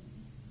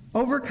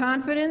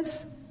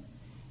 Overconfidence?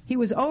 He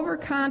was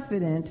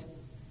overconfident,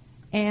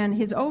 and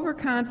his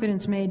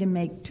overconfidence made him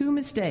make two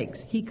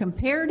mistakes. He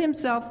compared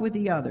himself with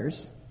the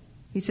others.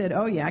 He said,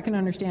 oh yeah, I can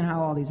understand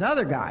how all these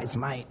other guys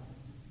might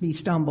be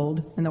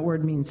stumbled, and the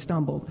word means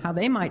stumbled, how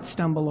they might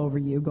stumble over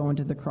you going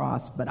to the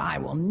cross, but I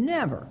will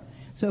never.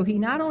 So he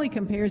not only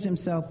compares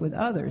himself with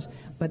others,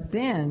 but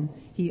then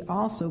he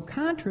also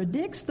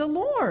contradicts the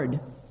Lord.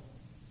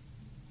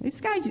 This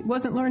guy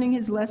wasn't learning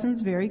his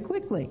lessons very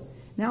quickly.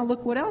 Now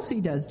look what else he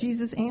does.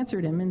 Jesus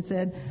answered him and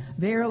said,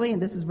 Verily,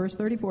 and this is verse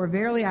 34,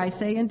 Verily I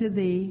say unto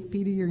thee,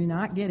 Peter, you're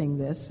not getting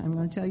this. I'm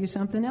going to tell you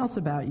something else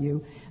about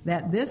you,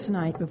 that this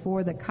night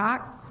before the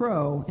cock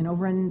crow, and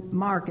over in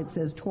Mark it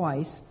says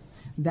twice,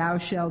 thou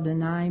shalt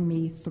deny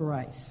me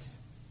thrice.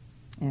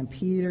 And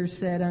Peter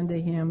said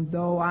unto him,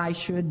 Though I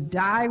should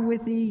die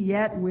with thee,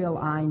 yet will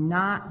I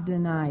not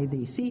deny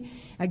thee. See,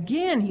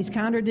 again, he's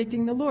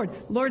contradicting the Lord.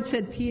 The Lord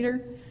said,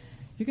 Peter,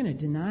 you're going to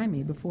deny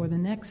me before the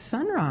next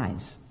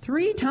sunrise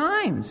 3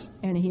 times.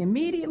 And he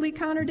immediately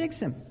contradicts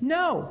him.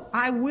 No,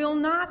 I will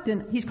not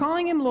deny. He's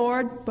calling him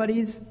Lord, but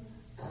he's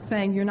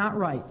saying, you're not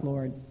right,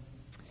 Lord.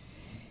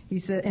 He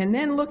said, and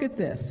then look at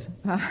this.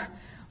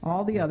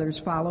 All the others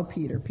follow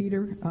Peter.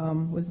 Peter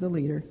was the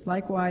leader.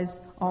 Likewise,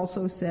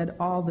 also said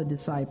all the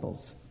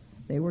disciples.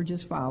 They were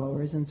just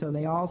followers, and so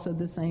they all said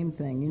the same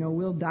thing.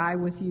 We'll die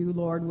with you,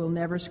 Lord. We'll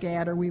never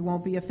scatter. We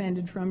won't be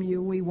offended from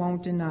you. We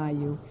won't deny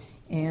you.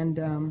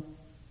 And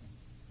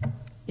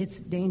it's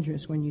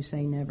dangerous when you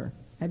say never.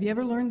 Have you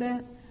ever learned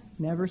that?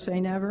 Never say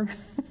never.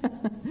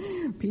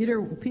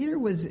 Peter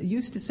was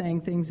used to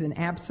saying things in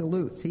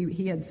absolutes.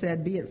 He had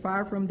said, "Be it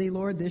far from thee,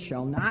 Lord, this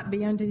shall not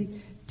be unto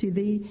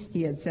thee."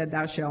 He had said,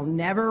 "Thou shalt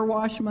never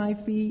wash my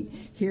feet."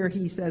 Here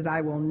he says,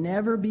 "I will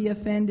never be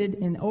offended."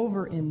 And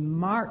over in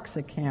Mark's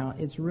account,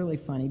 it's really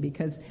funny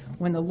because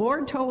when the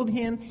Lord told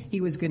him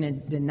he was going to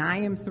deny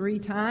him 3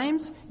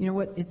 times, you know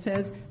what it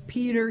says?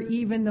 Peter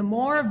even the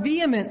more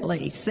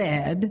vehemently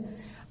said,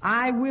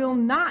 "I will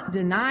not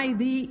deny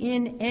thee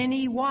in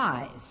any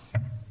wise."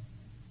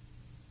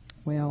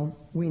 Well,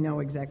 we know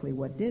exactly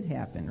what did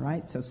happen,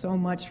 right? So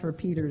much for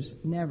Peter's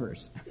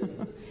nevers.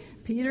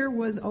 Peter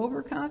was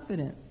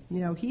overconfident.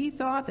 He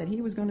thought that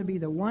he was going to be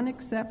the one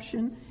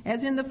exception,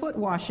 as in the foot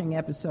washing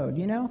episode,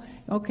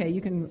 Okay, you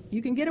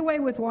can get away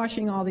with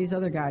washing all these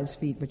other guys'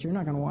 feet, but you're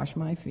not going to wash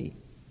my feet.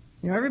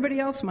 Everybody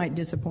else might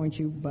disappoint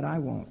you, but I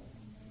won't.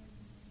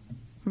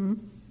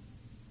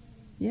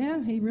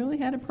 Yeah, he really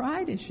had a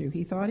pride issue.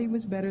 He thought he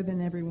was better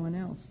than everyone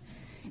else.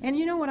 And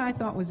you know what I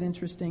thought was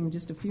interesting?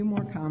 Just a few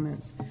more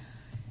comments.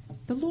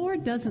 The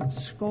Lord doesn't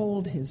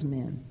scold his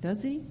men,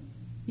 does he?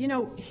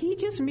 He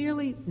just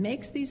merely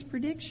makes these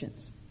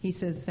predictions. He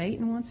says,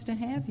 Satan wants to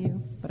have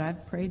you, but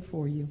I've prayed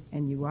for you,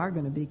 and you are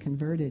going to be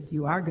converted.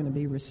 You are going to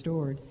be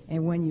restored.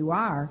 And when you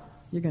are,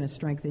 you're going to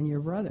strengthen your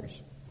brothers.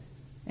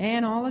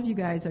 And all of you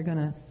guys are going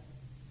to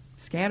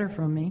scatter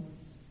from me.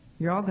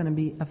 You're all going to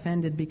be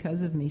offended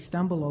because of me,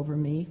 stumble over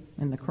me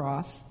and the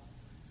cross.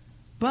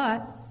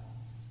 But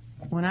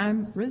when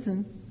I'm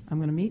risen, I'm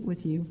going to meet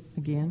with you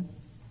again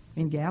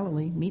in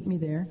Galilee. Meet me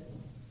there.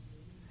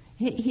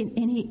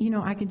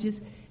 I could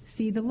just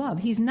see the love.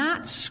 He's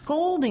not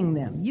scolding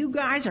them. You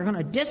guys are going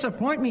to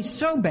disappoint me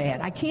so bad.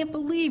 I can't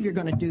believe you're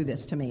going to do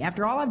this to me.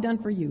 After all I've done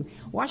for you,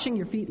 washing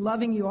your feet,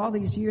 loving you all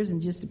these years,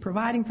 and just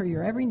providing for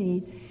your every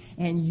need,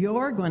 and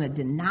you're going to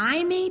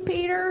deny me,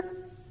 Peter?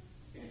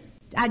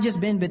 I've just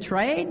been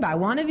betrayed by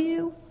one of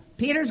you.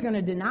 Peter's going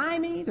to deny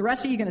me. The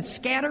rest of you are going to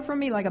scatter from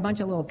me like a bunch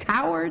of little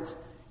cowards.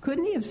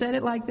 Couldn't he have said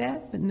it like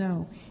that? But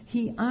no.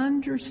 He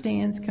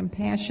understands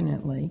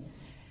compassionately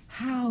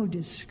how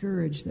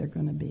discouraged they're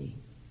going to be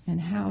and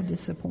how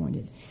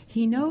disappointed.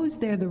 He knows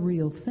they're the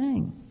real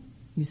thing,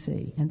 you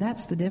see, and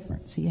that's the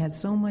difference. He has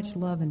so much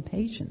love and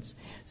patience.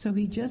 So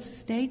he just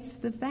states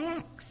the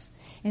facts.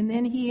 And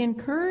then he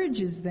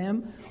encourages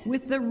them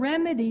with the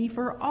remedy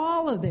for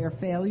all of their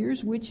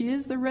failures, which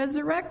is the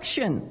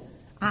resurrection.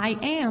 I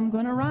am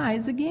going to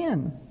rise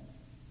again.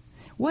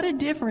 What a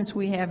difference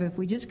we have if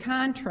we just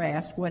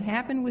contrast what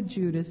happened with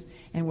Judas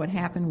and what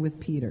happened with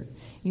Peter.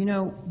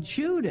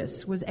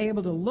 Judas was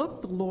able to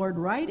look the Lord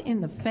right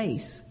in the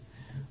face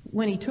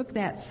when he took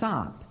that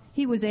sop.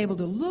 He was able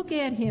to look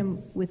at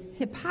him with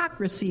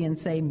hypocrisy and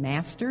say,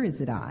 "Master, is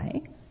it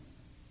I?"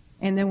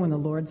 And then when the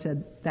Lord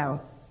said,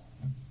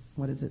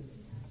 what is it?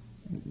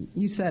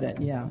 You said it,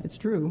 yeah, it's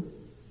true.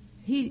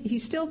 He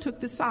still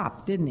took the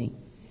sop, didn't he?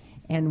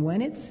 And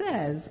when it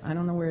says, I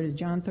don't know where it is,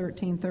 John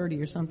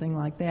 13:30 or something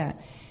like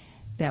that,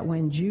 that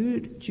when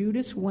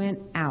Judas went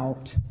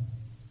out,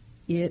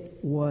 it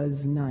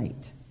was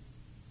night.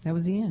 That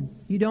was the end.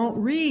 You don't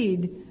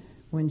read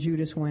when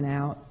Judas went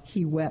out,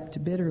 he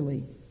wept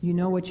bitterly. You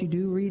know what you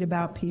do read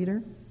about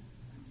Peter?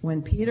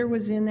 When Peter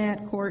was in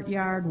that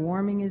courtyard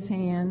warming his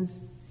hands,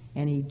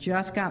 and he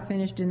just got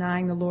finished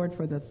denying the Lord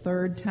for the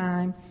 3rd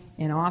time,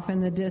 and off in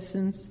the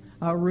distance,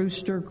 a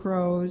rooster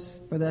crows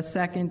for the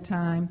 2nd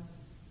time,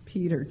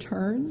 Peter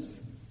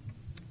turns,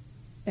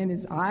 and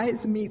his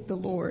eyes meet the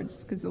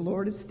Lord's, because the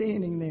Lord is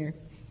standing there,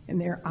 and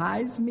their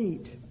eyes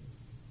meet,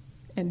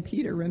 and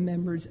Peter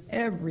remembers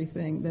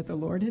everything that the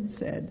Lord had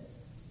said.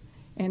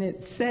 And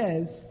it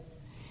says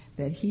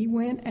that he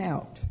went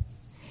out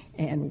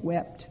and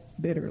wept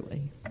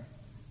bitterly.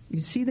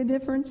 You see the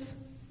difference?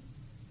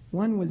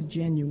 One was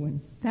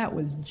genuine. That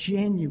was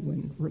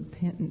genuine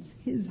repentance.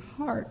 His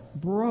heart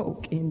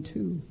broke in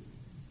two.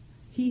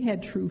 He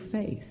had true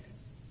faith.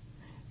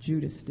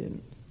 Judas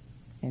didn't.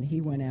 And he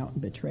went out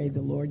and betrayed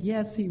the Lord.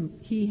 Yes,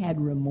 he had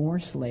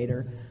remorse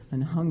later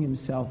and hung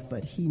himself,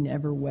 but he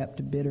never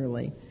wept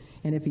bitterly.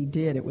 And if he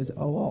did, it was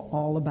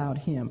all about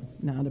him,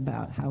 not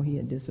about how he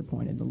had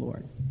disappointed the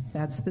Lord.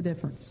 That's the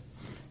difference.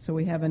 So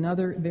we have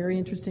another very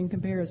interesting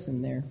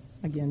comparison there,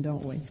 again,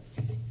 don't we?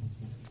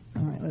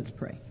 All right, let's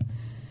pray.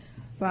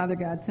 Father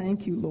God,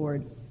 thank you,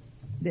 Lord,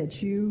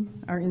 that you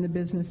are in the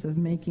business of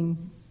making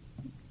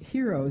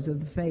heroes of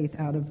the faith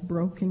out of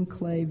broken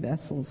clay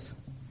vessels,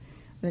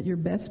 that your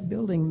best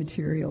building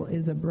material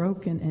is a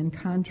broken and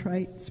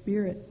contrite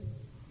spirit,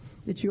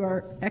 that you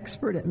are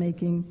expert at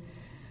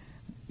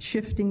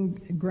shifting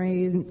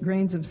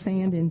grains of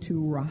sand into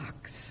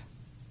rocks,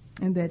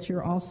 and that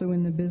you're also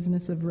in the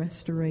business of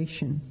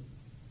restoration.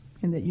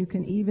 and that you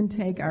can even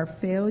take our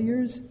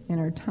failures and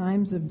our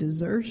times of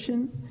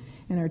desertion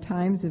and our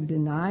times of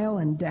denial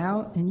and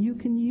doubt, and you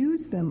can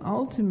use them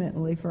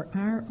ultimately for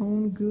our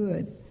own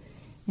good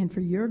and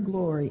for your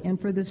glory and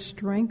for the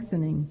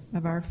strengthening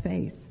of our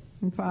faith.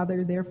 And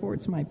Father, therefore,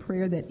 it's my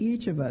prayer that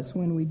each of us,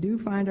 when we do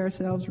find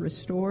ourselves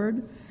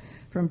restored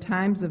from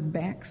times of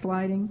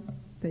backsliding,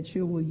 that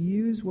you will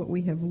use what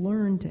we have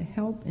learned to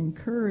help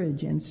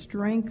encourage and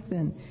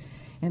strengthen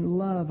and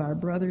love our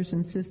brothers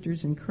and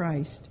sisters in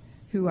Christ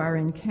who are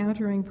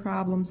encountering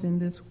problems in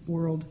this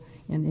world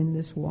and in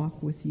this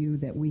walk with you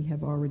that we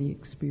have already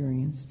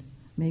experienced.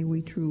 May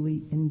we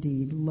truly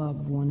indeed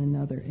love one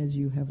another as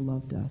you have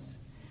loved us.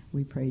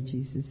 We pray,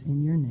 Jesus,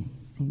 in your name.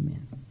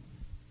 Amen.